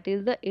one, that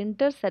is the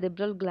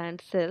intercerebral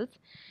gland cells.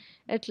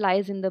 It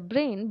lies in the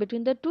brain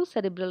between the two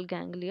cerebral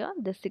ganglia.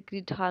 They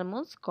secrete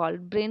hormones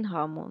called brain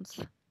hormones.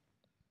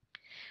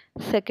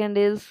 Second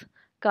is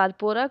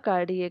Carpora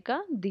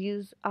cardiaca.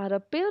 These are a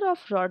pair of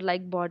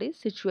rod-like bodies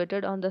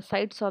situated on the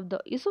sides of the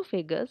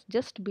esophagus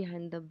just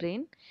behind the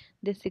brain.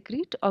 They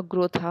secrete a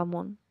growth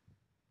hormone.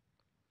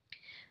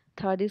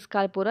 Third is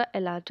Carpora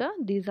elata.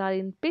 These are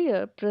in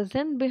pair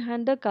present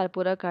behind the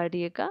Carpora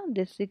cardiaca.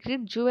 They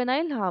secrete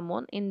juvenile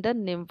hormone in the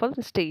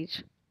nymphal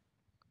stage.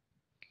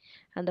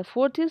 And the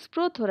fourth is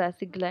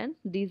prothoracic gland.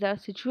 These are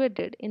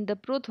situated in the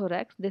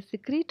prothorax. They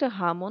secrete a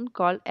hormone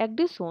called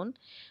ecdysone,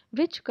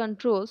 which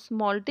controls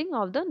molting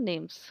of the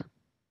nymphs.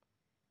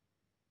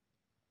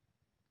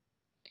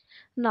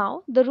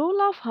 Now, the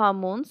role of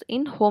hormones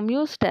in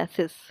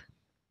homeostasis.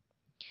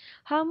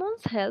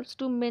 Hormones helps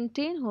to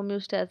maintain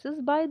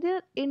homeostasis by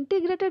their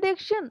integrated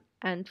action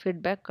and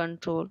feedback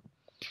control.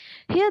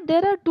 Here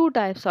there are two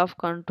types of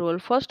control.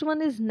 First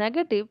one is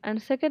negative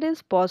and second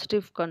is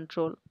positive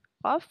control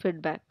of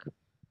feedback.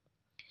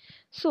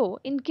 So,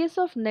 in case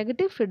of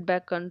negative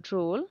feedback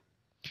control,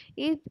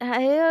 it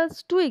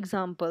has two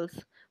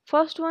examples.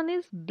 First one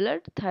is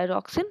blood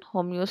thyroxine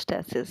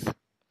homeostasis.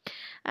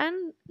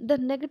 And the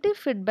negative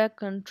feedback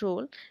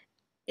control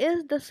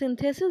is the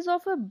synthesis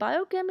of a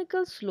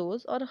biochemical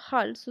slows or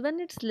halts when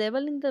its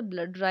level in the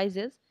blood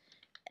rises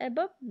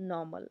above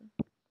normal.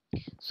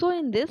 So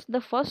in this,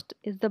 the first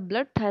is the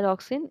blood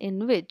thyroxine,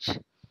 in which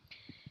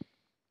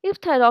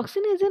if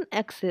thyroxine is in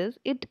excess,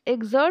 it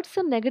exerts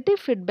a negative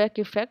feedback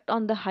effect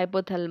on the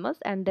hypothalamus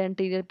and the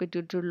anterior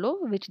pituitary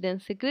lobe, which then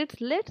secretes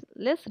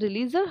less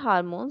releaser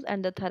hormones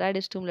and the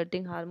thyroid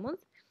stimulating hormones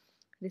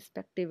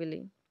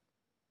respectively.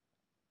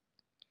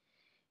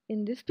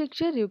 In this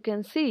picture, you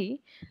can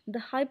see the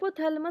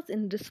hypothalamus,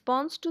 in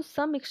response to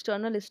some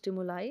external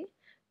stimuli,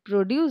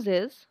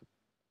 produces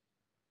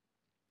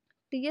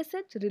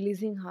TSH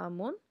releasing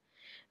hormone,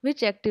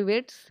 which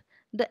activates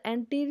the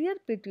anterior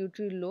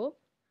pituitary lobe,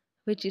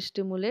 which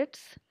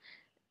stimulates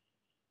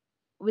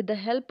with the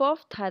help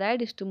of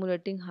thyroid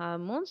stimulating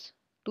hormones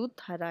to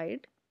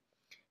thyroid,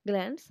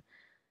 glands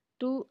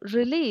to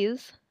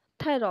release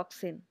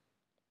thyroxine.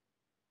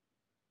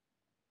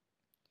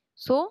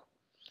 So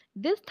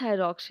this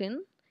thyroxine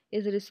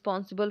is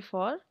responsible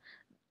for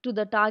to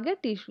the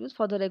target tissues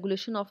for the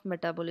regulation of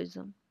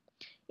metabolism.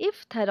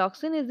 If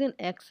thyroxine is in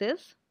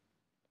excess,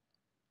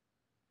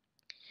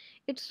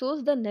 it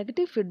shows the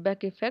negative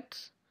feedback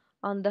effects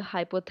on the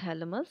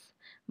hypothalamus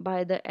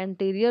by the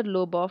anterior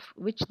lobe of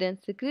which then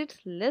secretes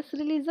less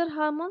releaser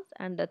hormones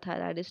and the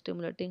thyroid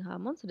stimulating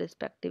hormones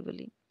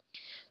respectively.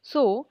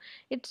 So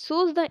it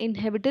shows the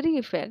inhibitory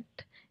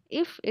effect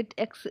if it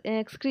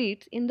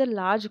excretes in the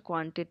large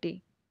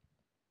quantity.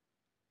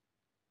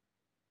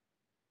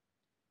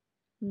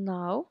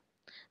 Now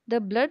the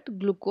blood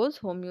glucose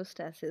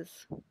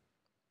homeostasis.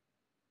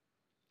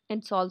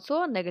 It's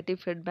also a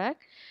negative feedback,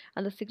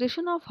 and the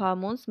secretion of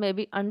hormones may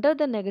be under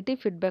the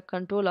negative feedback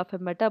control of a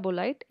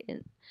metabolite.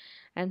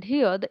 And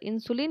here, the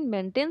insulin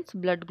maintains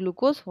blood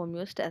glucose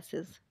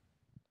homeostasis.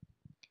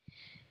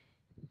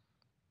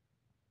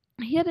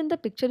 Here in the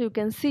picture, you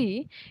can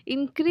see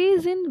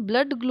increase in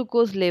blood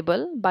glucose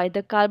level by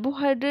the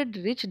carbohydrate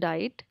rich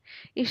diet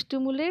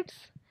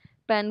stimulates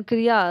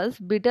pancreas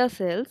beta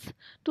cells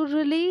to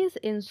release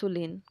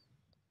insulin,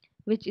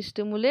 which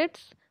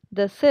stimulates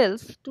the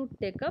cells to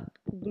take up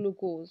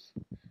glucose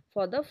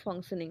for the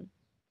functioning,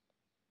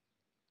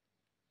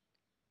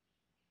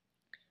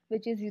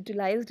 which is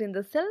utilized in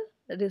the cell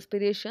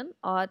respiration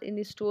or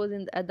in stores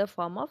in the other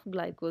form of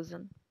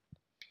glycogen.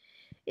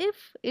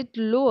 If it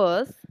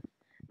lowers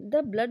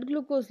the blood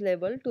glucose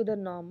level to the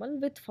normal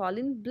with fall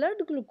in blood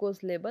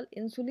glucose level,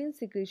 insulin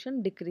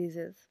secretion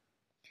decreases.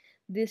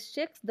 This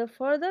checks the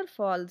further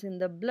falls in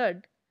the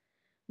blood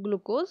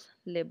glucose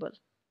level.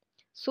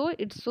 So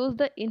it shows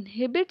the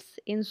inhibits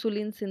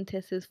insulin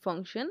synthesis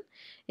function.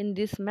 In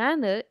this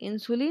manner,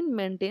 insulin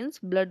maintains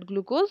blood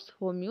glucose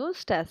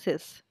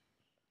homeostasis.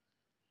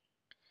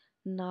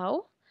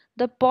 Now,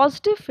 the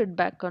positive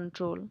feedback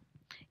control.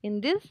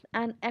 In this,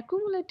 an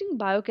accumulating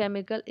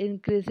biochemical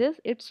increases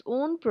its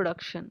own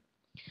production.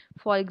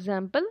 For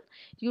example,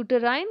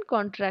 uterine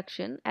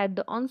contraction at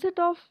the onset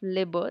of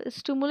labor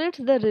stimulates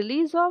the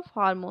release of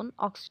hormone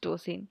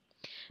oxytocin,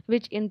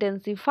 which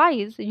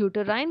intensifies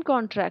uterine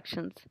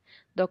contractions.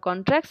 The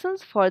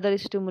contractions further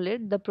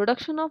stimulate the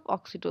production of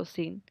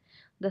oxytocin.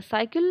 The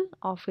cycle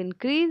of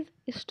increase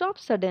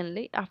stops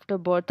suddenly after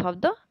birth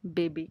of the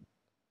baby.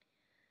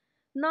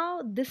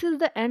 Now, this is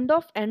the end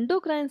of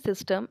endocrine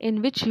system,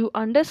 in which you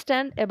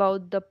understand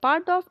about the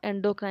part of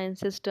endocrine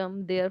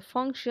system, their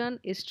function,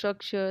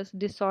 structures,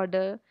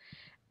 disorder,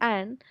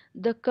 and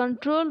the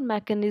control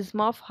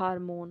mechanism of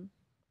hormone.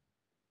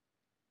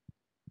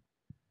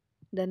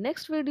 The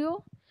next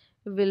video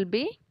will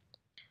be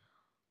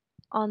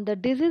on the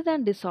disease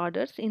and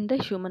disorders in the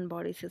human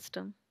body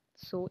system.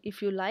 So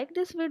if you like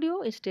this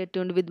video, stay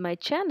tuned with my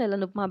channel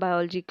Anupama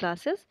Biology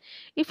Classes.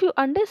 If you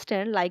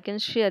understand, like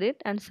and share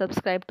it, and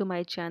subscribe to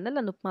my channel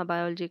Anupama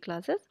Biology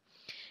Classes.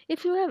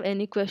 If you have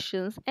any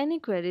questions, any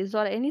queries,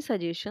 or any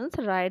suggestions,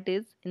 write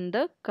it in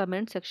the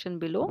comment section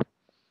below.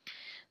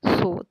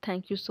 So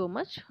thank you so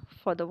much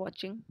for the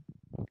watching.